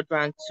about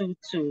quadrant 2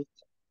 too.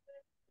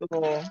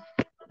 So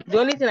the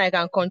only thing I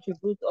can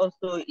contribute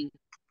also is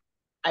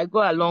I go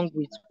along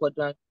with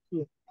quadrant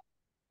 2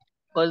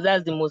 because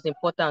that's the most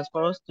important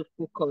for us to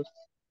focus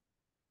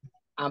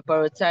and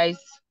prioritize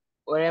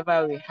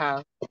whatever we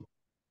have,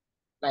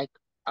 like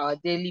our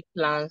daily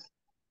plans,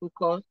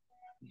 focus,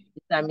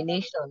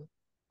 determination,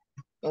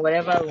 and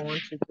whatever we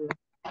want to do.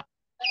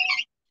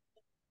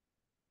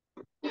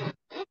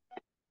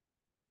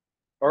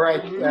 All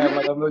right,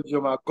 Madam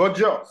Ijeoma,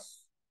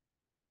 gorgeous.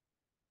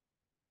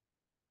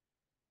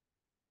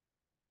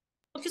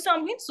 Okay, so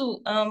I'm going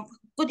to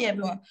good day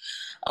everyone.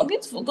 I'm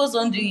going to focus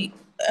on the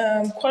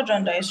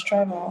quadrant that is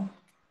travel.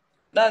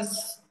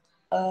 That's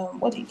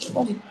what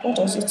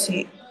does it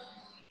say?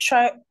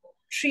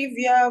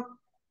 Trivia,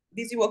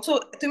 busy work. So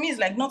to me, it's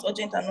like not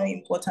urgent and not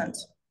important.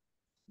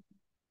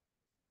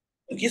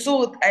 Okay,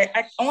 so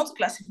I want to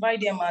classify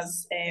them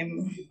as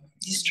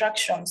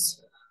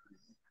distractions,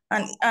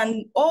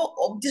 and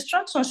all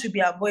distractions should be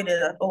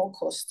avoided at all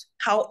costs.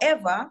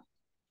 However,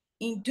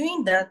 in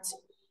doing that,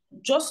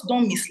 just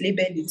don't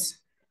mislabel it.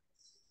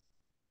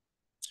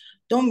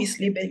 Don't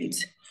mislabel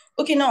it.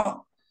 Okay,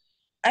 now,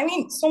 I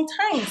mean,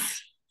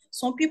 sometimes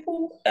some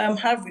people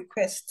have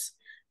requests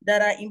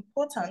that are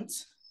important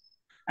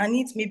and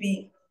need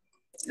maybe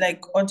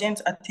like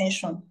urgent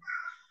attention.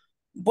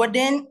 But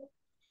then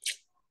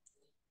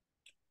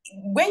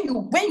when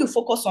you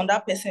focus on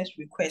that person's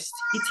request,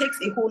 it takes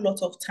a whole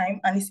lot of time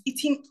and it's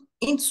eating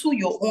into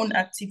your own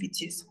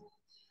activities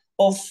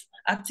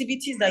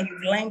that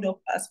you've lined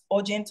up as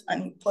urgent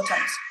and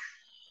important.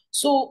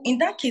 So in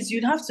that case,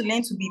 you'd have to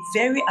learn to be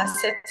very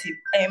assertive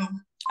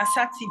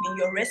in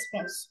your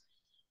response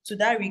to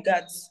that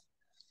regards.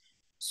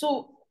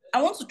 So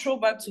I want to throw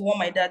back to what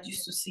my dad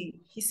used to say.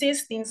 He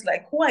says things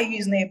like, "Who are you?"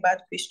 is not a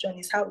bad question,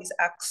 it's how it's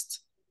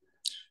asked.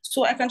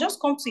 So I can just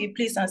come to a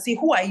place and say,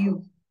 "Who are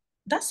you?"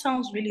 That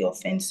sounds really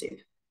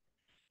offensive.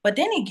 But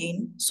then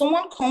again,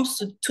 someone comes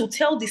to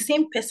tell the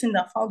same person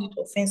that found it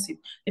offensive.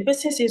 The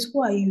person says,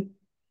 "Who are you?"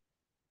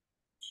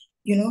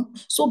 You know?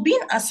 So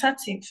being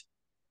assertive,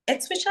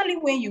 especially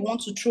when you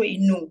want to throw a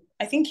no.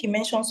 I think he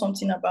mentioned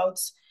something about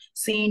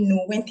saying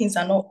no when things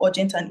are not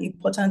urgent and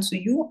important to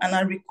you and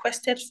are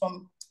requested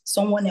from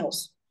someone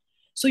else.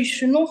 So you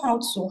should know how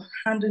to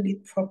handle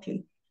it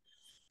properly.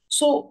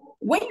 So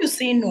when you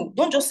say no,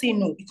 don't just say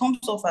no. It comes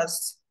off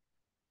as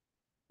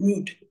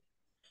rude.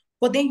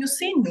 But then you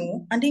say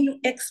no, and then you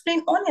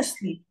explain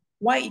honestly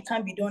why it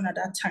can't be done at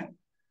that time.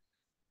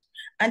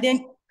 And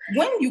then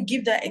when you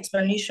give that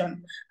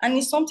explanation, and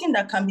it's something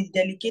that can be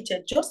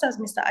delegated, just as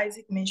Mr.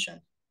 Isaac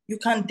mentioned, you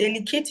can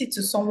delegate it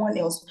to someone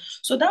else.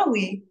 So that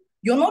way,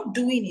 you're not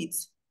doing it,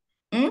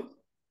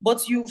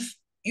 but you've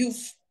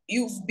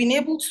been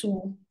able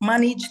to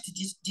manage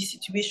the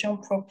situation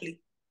properly.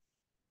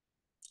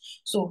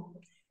 So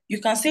you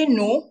can say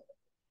no,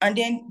 and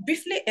then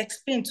briefly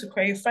explain to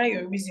clarify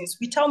your reasons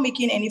without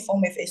making any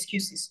form of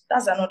excuses.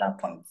 That's another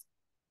point.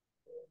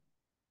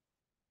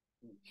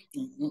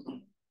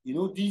 You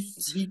know,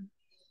 this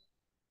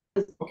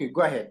okay,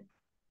 go ahead.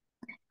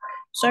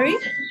 Sorry?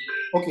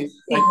 Okay.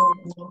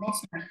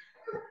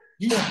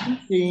 This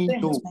saying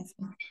no,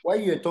 while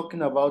you're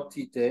talking about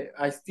it,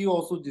 I still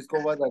also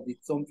discovered that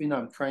it's something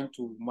I'm trying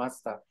to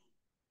master.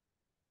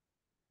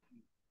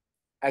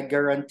 I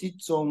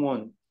guaranteed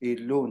someone a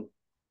loan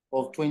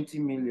of 20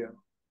 million.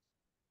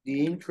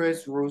 The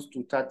interest rose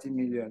to 30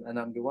 million, and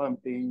I'm the one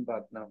paying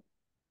back now.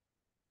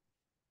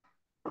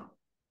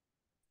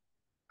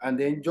 And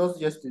then just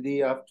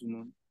yesterday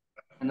afternoon,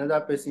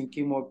 another person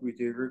came up with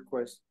a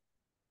request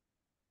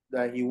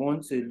that he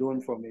wants a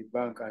loan from a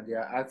bank and they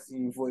are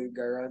asking him for a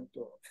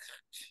guarantor.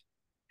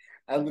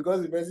 And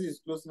because the person is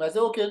close to me, I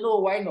said, okay, no,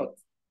 why not?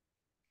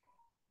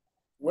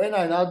 When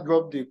I now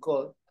dropped the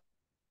call,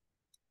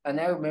 and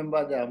I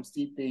remember that I'm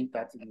still paying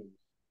 30 million.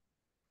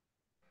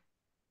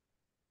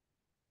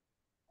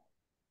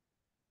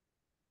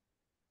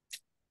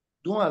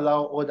 Don't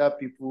allow other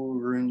people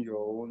ruin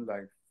your own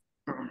life.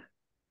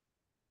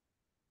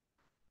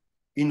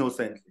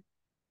 innocently.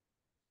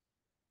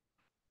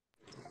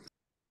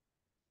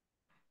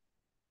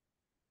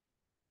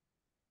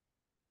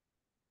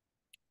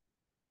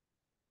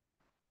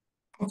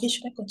 Okay,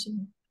 should I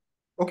continue?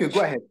 Okay,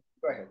 go ahead.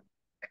 Go ahead.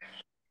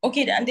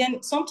 Okay, and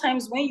then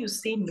sometimes when you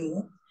say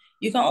no,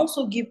 you can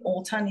also give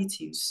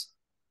alternatives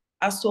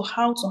as to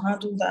how to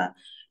handle that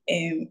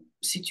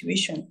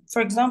situation.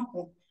 For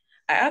example,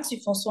 I ask you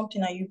for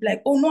something and you be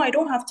like, oh no, I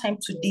don't have time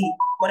today,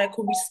 but I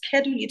could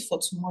reschedule it for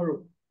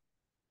tomorrow.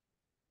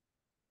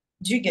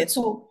 Do you get?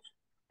 So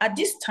at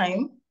this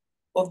time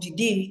of the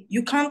day,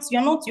 you can't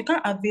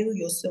avail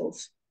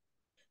yourself.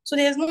 So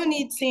there's no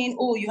need saying,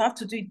 oh, you have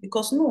to do it,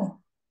 because no,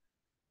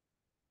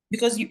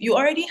 because you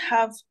already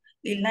have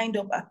a lined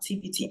up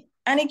activity.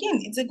 And again,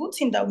 it's a good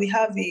thing that we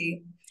have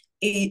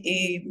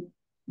a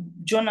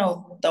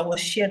journal that was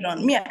shared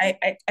on me.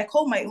 I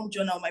call my own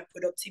journal my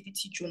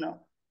productivity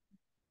journal.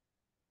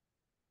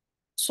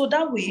 So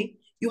that way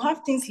you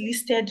have things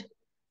listed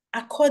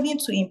according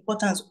to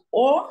importance.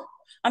 Or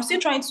I'm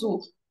still trying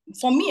to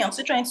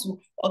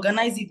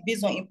organize it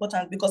based on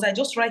importance, because I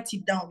just write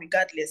it down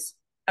regardless,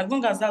 as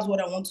long as that's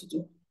what I want to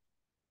do.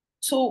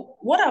 So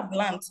what I've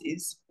learned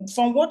is,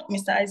 from what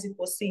Mr. Isaac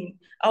was saying,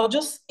 I'll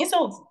just, instead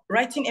of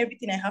writing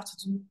everything I have to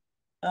do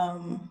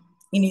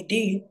in a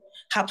day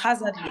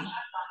haphazardly,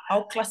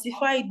 I'll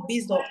classify it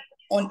based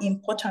on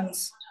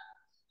importance.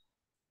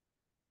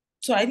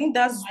 So I think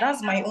that's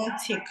my own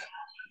take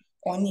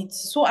on it.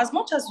 So as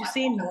much as you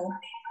say no,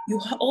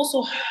 you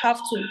also have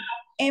to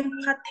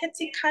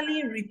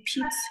empathetically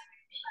repeat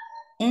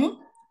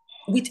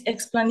with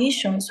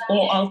explanations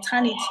or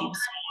alternatives.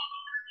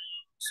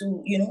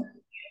 So,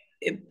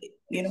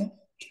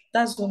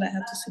 that's all I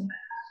have to say.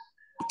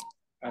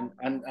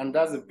 And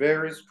that's a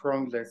very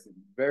strong lesson,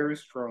 very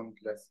strong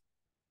lesson.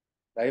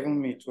 Like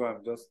even me too,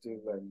 I'm just still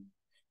like,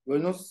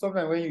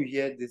 sometimes when you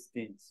hear these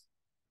things,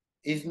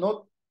 it's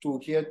not to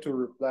hear to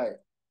reply,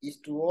 it's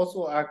to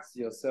also ask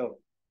yourself,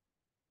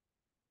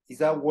 is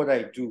that what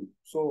I do?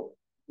 So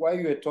while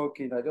you were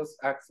talking, I just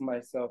asked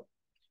myself,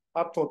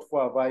 how thoughtful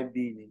have I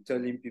been in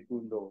telling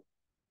people no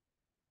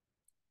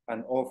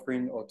and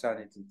offering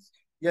alternatives?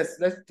 Yes,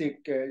 let's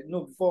take,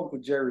 before Uncle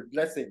Jerry,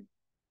 blessing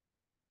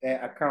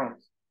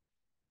account.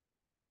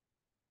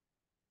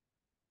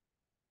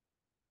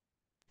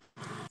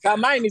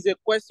 Mine is a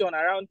question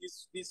around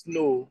this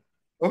no.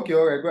 Okay,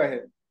 all right, go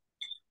ahead.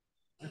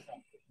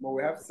 But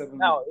we have 7 minutes.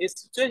 Now, a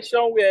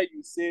situation where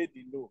you say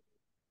the no,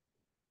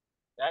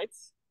 right?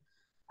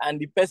 And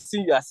the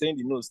person you are saying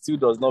the no still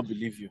does not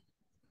believe you.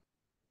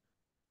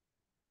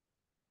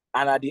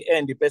 And at the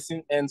end, the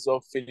person ends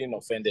up feeling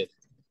offended.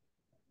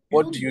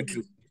 What do you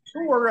do?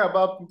 Don't worry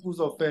about people's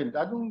offense.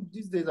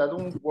 These days, I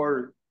don't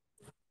worry.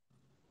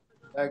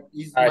 Like,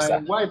 it's All right, my sir.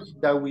 wife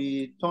that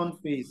will turn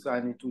face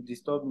and it will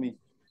disturb me.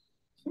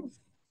 All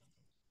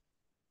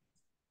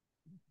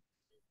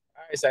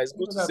right, sir. It's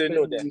good to say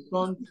no then.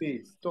 Turn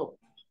face. Stop.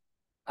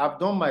 I've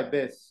done my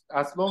best.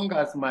 As long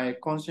as my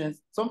conscience,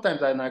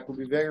 sometimes I could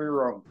be very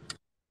wrong.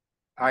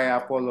 I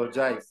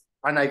apologize.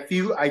 And I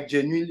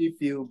genuinely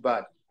feel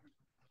bad.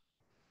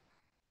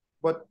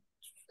 But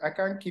I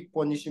can't keep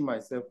punishing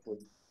myself for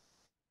it.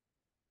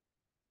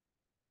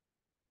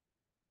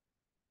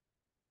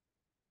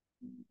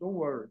 Don't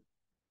worry.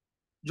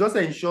 Just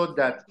ensure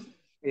that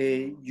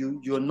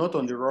you're not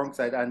on the wrong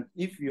side. And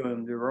if you're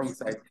on the wrong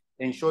side,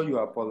 ensure you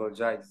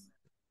apologize.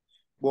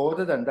 But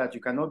other than that, you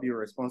cannot be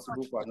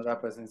responsible for another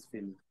person's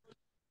feeling.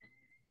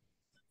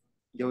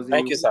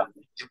 Thank you, sir.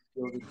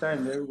 There was a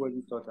time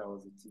everybody thought I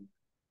was a thief.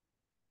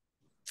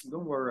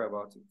 Don't worry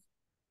about it.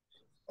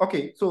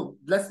 Okay, so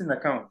blessing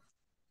account.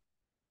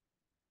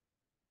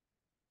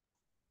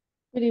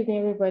 Good evening,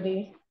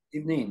 everybody.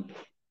 Evening.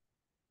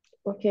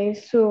 Okay,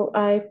 so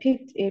I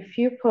picked a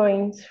few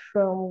points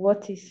from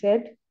what he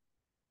said.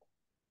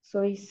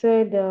 So he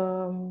said,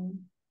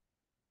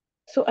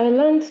 so I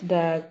learned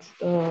that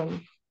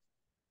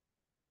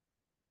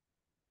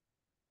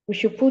we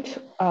should put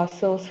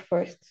ourselves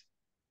first.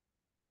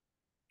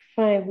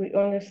 Fine, we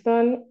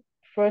understand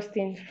first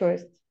things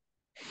first.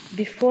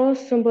 Before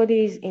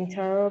somebody is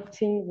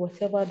interrupting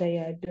whatever they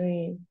are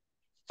doing,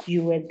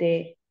 you were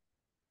there.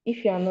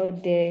 If you are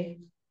not there,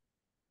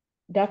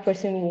 that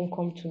person won't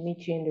come to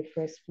meet you in the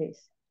first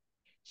place.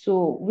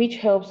 So, which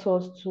helps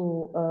us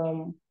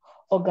to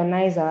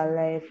organize our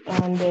life.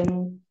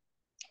 And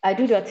I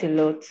do that a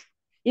lot.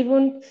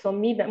 Even some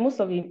midnight, most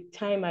of the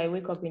time I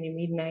wake up in the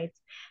midnight,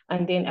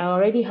 and then I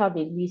already have a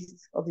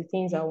list of the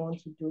things I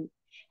want to do.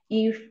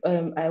 If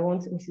I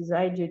want Mrs.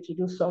 IJ to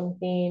do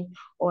something,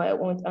 or I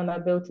want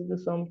Annabelle to do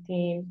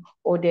something,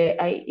 or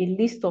a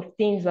list of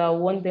things I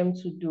want them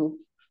to do.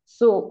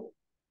 So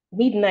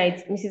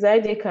midnight, Mrs.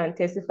 IJ can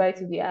testify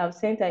to the, I've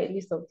sent her a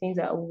list of things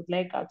I would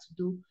like her to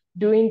do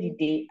during the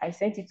day. I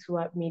sent it to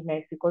her at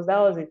midnight because that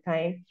was the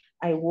time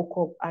I woke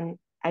up and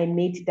I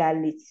made that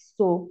list.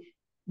 So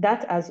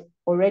that has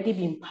already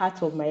been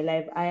part of my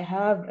life. I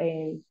have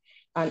an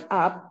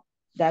app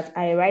that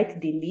I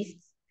write the list,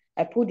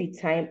 I put the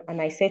time,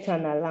 and I set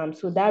an alarm.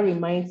 So that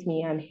reminds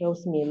me and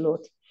helps me a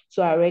lot.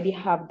 So I already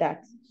have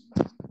that.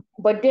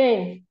 But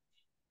then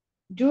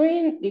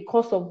during the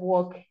course of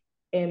work,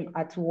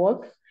 at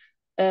work,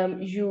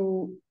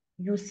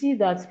 you see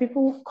that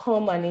people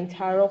come and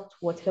interrupt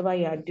whatever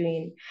you are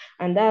doing,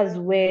 and that's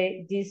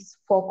where these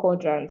four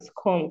quadrants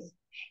comes.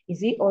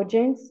 Is it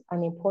urgent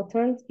and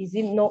important? Is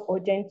it not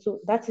urgent? So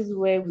that is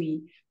where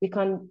we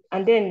can.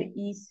 And then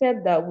he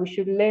said that we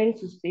should learn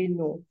to say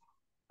no.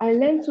 I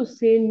learned to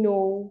say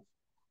no,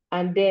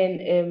 and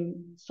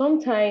then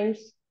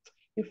sometimes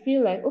you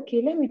feel like,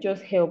 okay, let me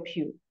just help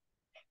you,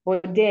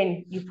 but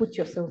then you put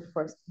yourself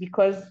first,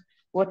 because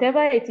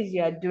whatever it is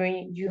you are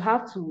doing, you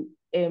have to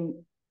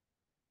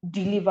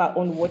deliver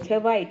on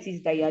whatever it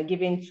is that you are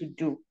given to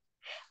do.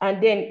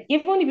 And then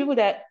even the people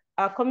that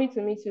are coming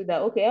to me too,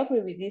 that okay, help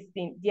me with this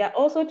thing, they are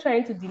also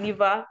trying to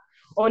deliver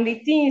on the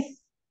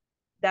things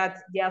that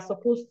they are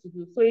supposed to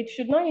do. So it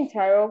should not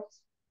interrupt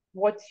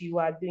what you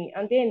are doing.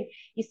 And then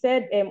he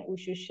said we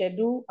should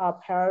schedule our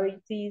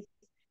priorities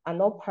and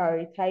not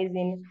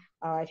prioritizing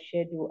our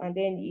schedule. And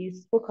then he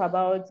spoke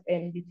about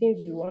the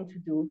things we want to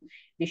do.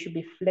 They should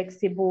be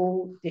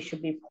flexible, they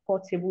should be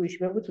portable, you should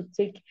be able to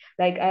take,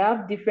 like I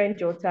have different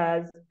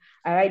jotters,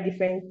 I write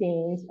different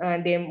things,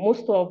 and then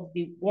most of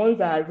the ones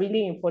that are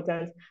really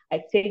important,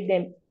 I take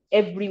them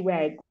everywhere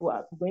I go.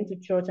 I'm going to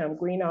church, I'm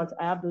going out,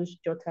 I have those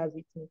jotters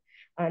with me.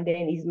 And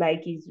then it's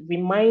like he's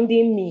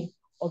reminding me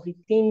of the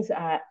things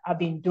I've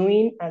been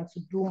doing and to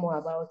do more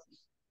about it.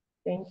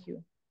 Thank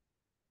you.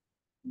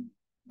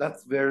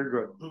 That's very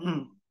good.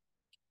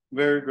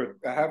 Very good.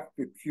 I have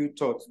a few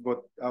thoughts,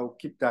 but I'll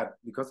keep that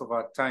because of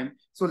our time.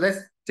 So let's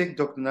take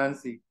Dr.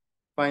 Nancy,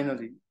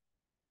 finally.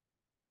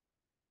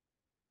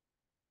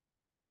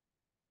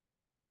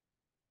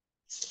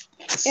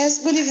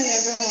 Yes, good evening,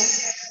 everyone.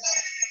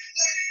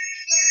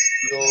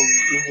 You're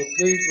in a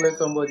place where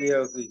somebody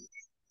else is.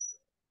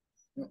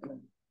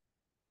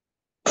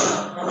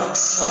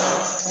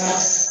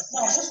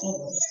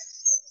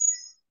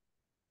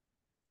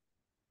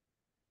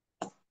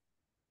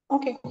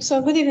 Okay,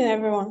 so good evening,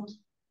 everyone.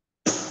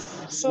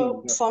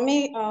 So for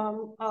me,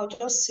 I'll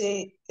just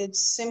say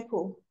it's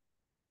simple.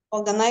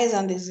 Organize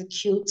and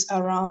execute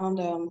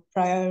around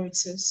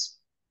priorities.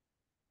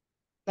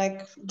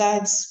 Like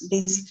that's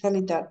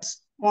basically that.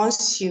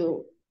 Once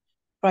you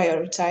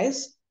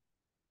prioritize,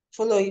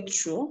 follow it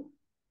through,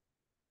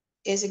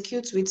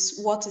 execute with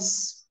what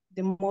is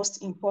the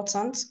most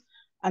important,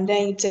 and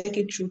then you take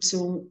it through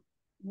to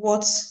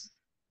what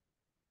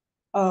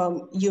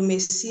you may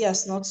see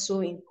as not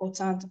so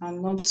important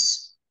and not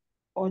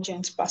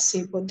urgent per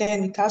se, but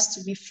then it has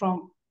to be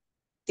from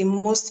the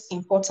most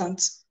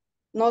important.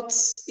 Not,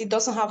 it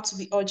doesn't have to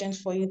be urgent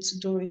for you to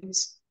do it.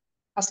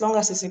 As long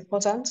as it's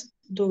important,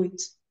 do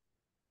it.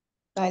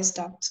 That is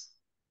that.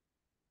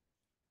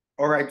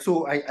 All right,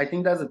 so I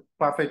think that's a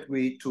perfect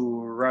way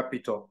to wrap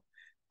it up.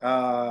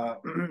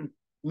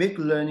 Make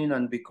learning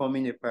and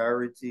becoming a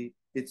priority.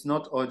 It's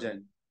not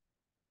urgent,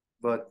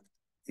 but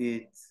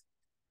it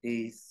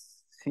is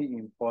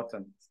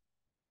important.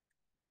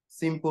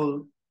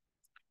 Simple,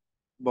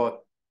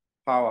 but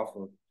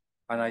powerful.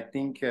 And I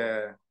think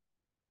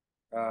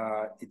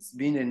it's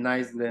been a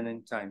nice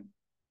learning time.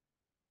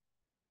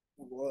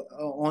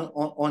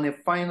 On a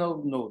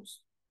final note,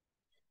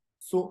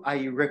 so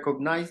I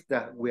recognize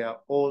that we are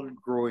all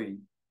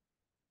growing.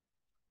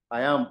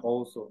 I am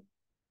also.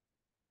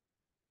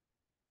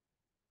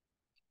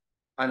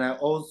 And I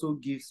also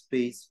give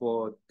space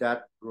for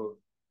that growth.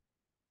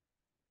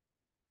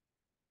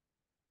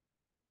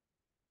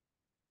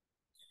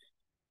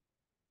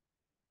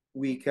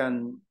 We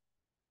can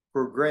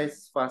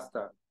progress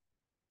faster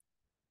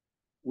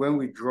when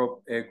we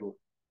drop ego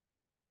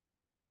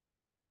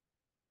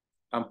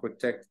and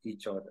protect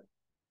each other.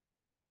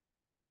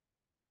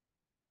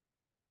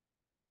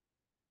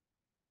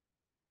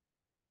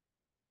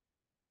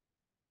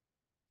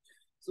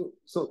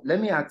 So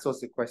let me ask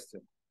us a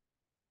question.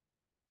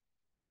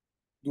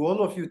 Do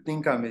all of you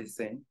think I'm a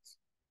saint?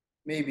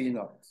 Maybe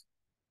not.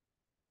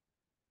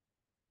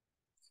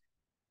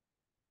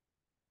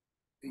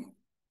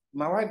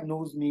 My wife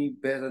knows me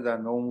better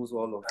than almost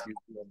all of you.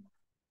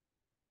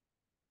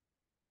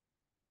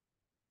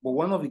 But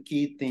one of the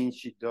key things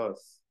she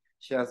does,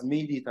 she has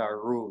made it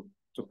her role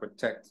to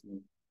protect me.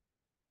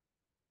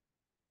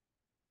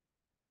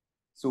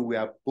 So we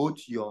are both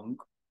young,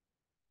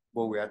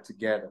 but we are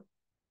together.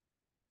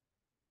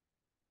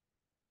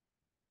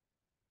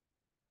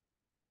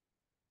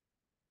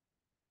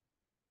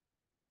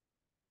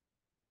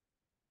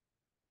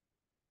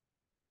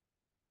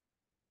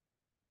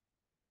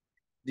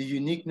 The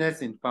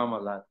uniqueness in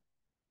Farmerland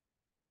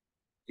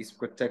is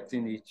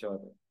protecting each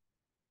other.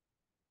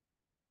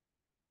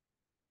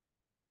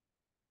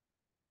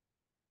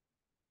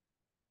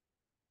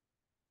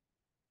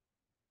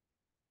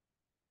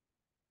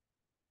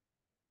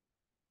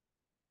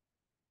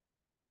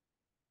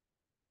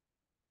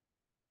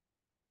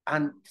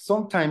 And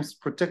sometimes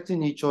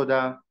protecting each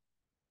other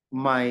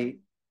might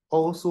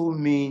also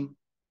mean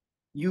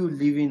you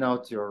living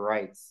out your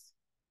rights.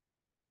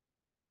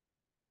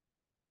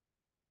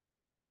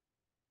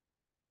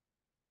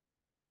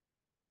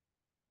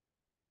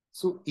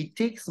 So it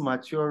takes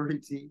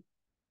maturity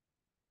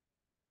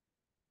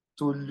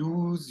to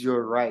lose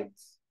your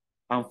rights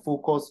and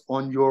focus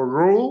on your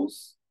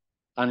roles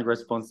and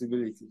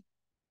responsibility.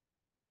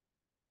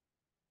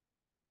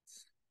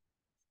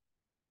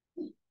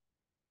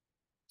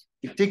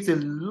 It takes a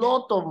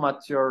lot of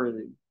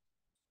maturity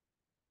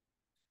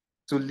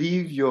to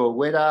leave your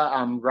whether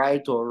I'm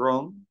right or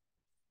wrong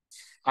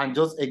and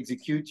just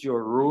execute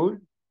your role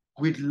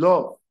with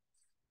love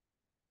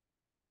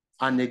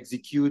and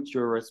execute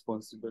your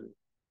responsibility.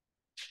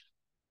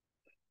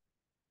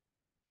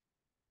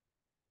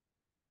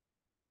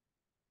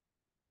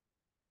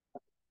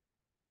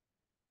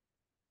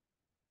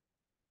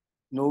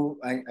 No,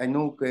 I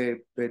know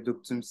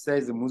Dr.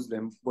 says a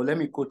Muslim, but let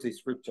me quote a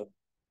scripture.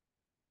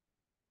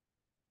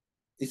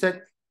 He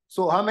said,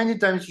 so how many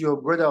times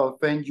your brother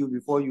offend you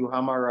before you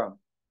hammer him?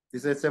 He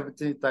said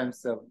 17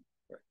 times 7.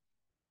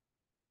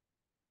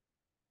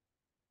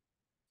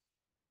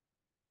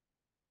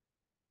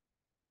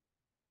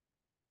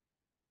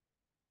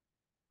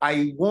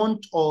 I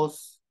want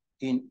us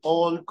in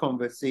all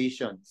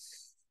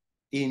conversations,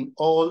 in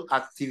all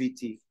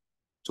activity,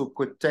 to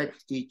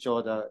protect each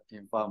other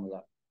in family.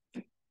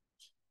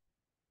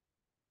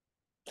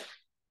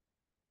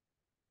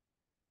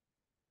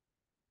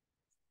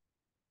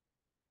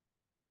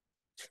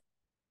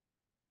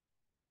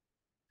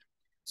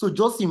 So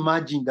just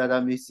imagine that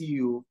I'm a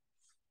CEO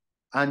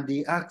and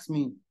they ask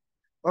me,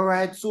 all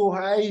right, so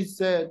how is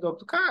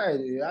Dr. Kai?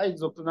 How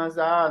is Dr. Nancy?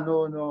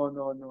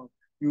 No.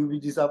 You will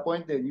be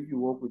disappointed if you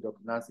work with Dr.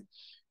 Nancy.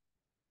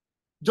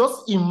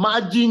 Just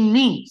imagine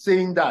me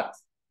saying that.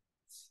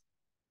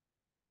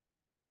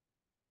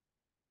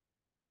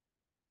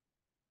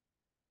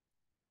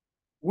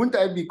 Wouldn't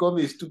I become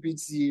a stupid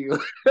CEO?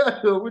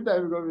 Wouldn't I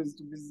become a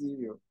stupid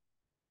CEO?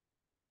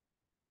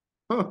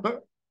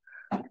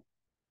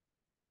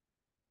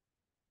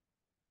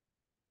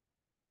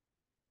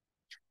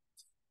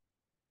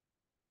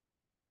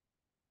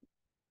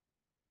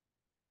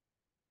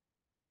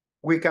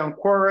 We can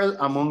quarrel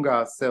among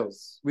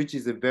ourselves, which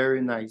is a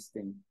very nice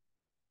thing.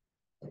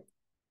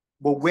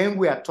 But when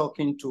we are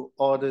talking to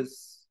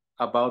others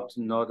about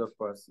another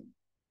person,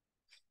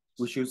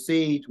 we should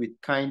say it with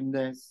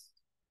kindness,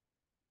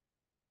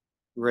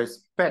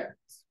 respect,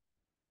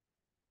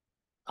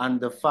 and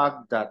the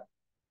fact that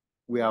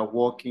we are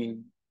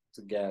working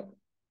together.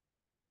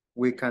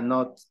 We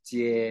cannot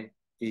tear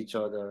each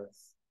other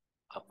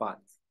apart.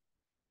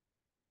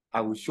 I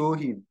will show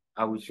him,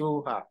 I will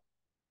show her.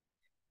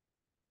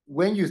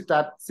 When you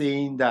start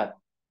saying that,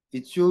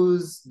 it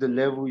shows the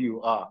level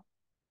you are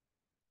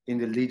in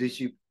the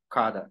leadership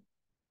cadre.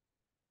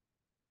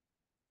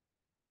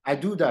 I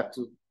do that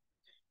too.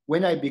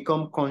 When I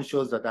become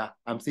conscious that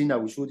I'm saying I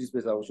will show this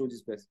person, I will show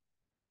this person.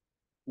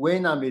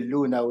 When I'm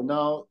alone, I will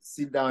now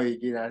sit down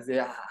again and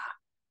say,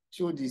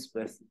 show this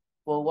person.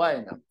 For why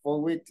now? For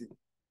waiting.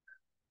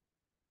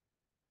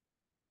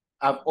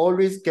 I've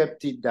always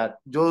kept it that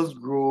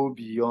just grow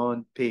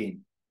beyond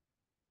pain.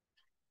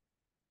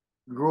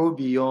 Grow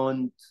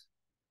beyond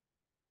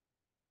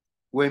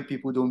when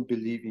people don't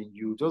believe in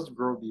you. Just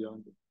grow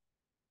beyond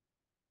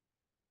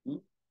it.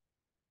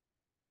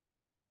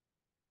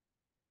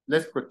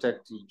 Let's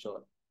protect each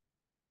other.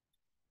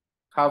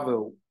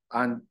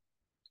 And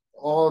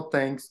all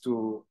thanks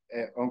to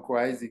Uncle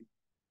Isaac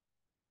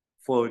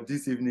for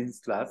this evening's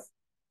class.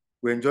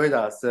 We enjoyed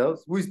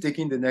ourselves. Who is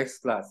taking the next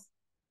class?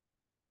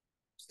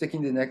 Who's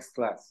taking the next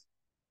class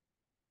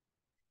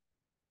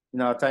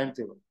in our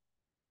timetable?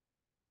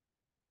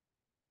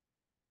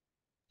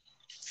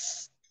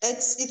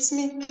 It's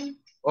me.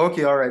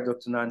 Okay, all right,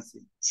 Dr.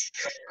 Nancy.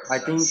 I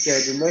think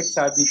the next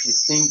habit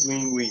is think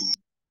win-win.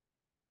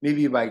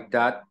 Maybe by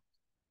that,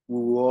 we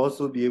will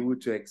also be able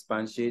to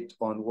expatiate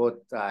on what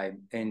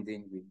I'm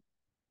ending with.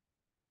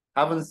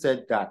 Having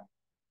said that,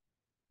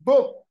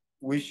 both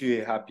wish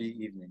you a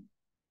happy evening.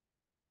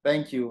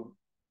 Thank you,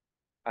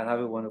 and have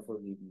a wonderful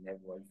evening,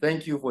 everyone.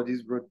 Thank you for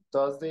this great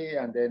Thursday,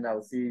 and then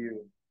I'll see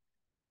you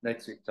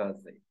next week,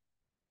 Thursday.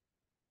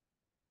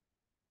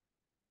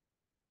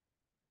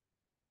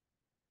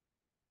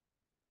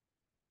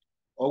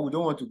 Or we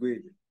don't want to go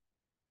again.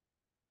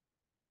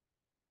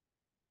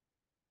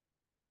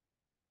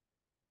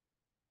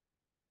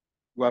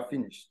 We are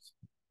finished.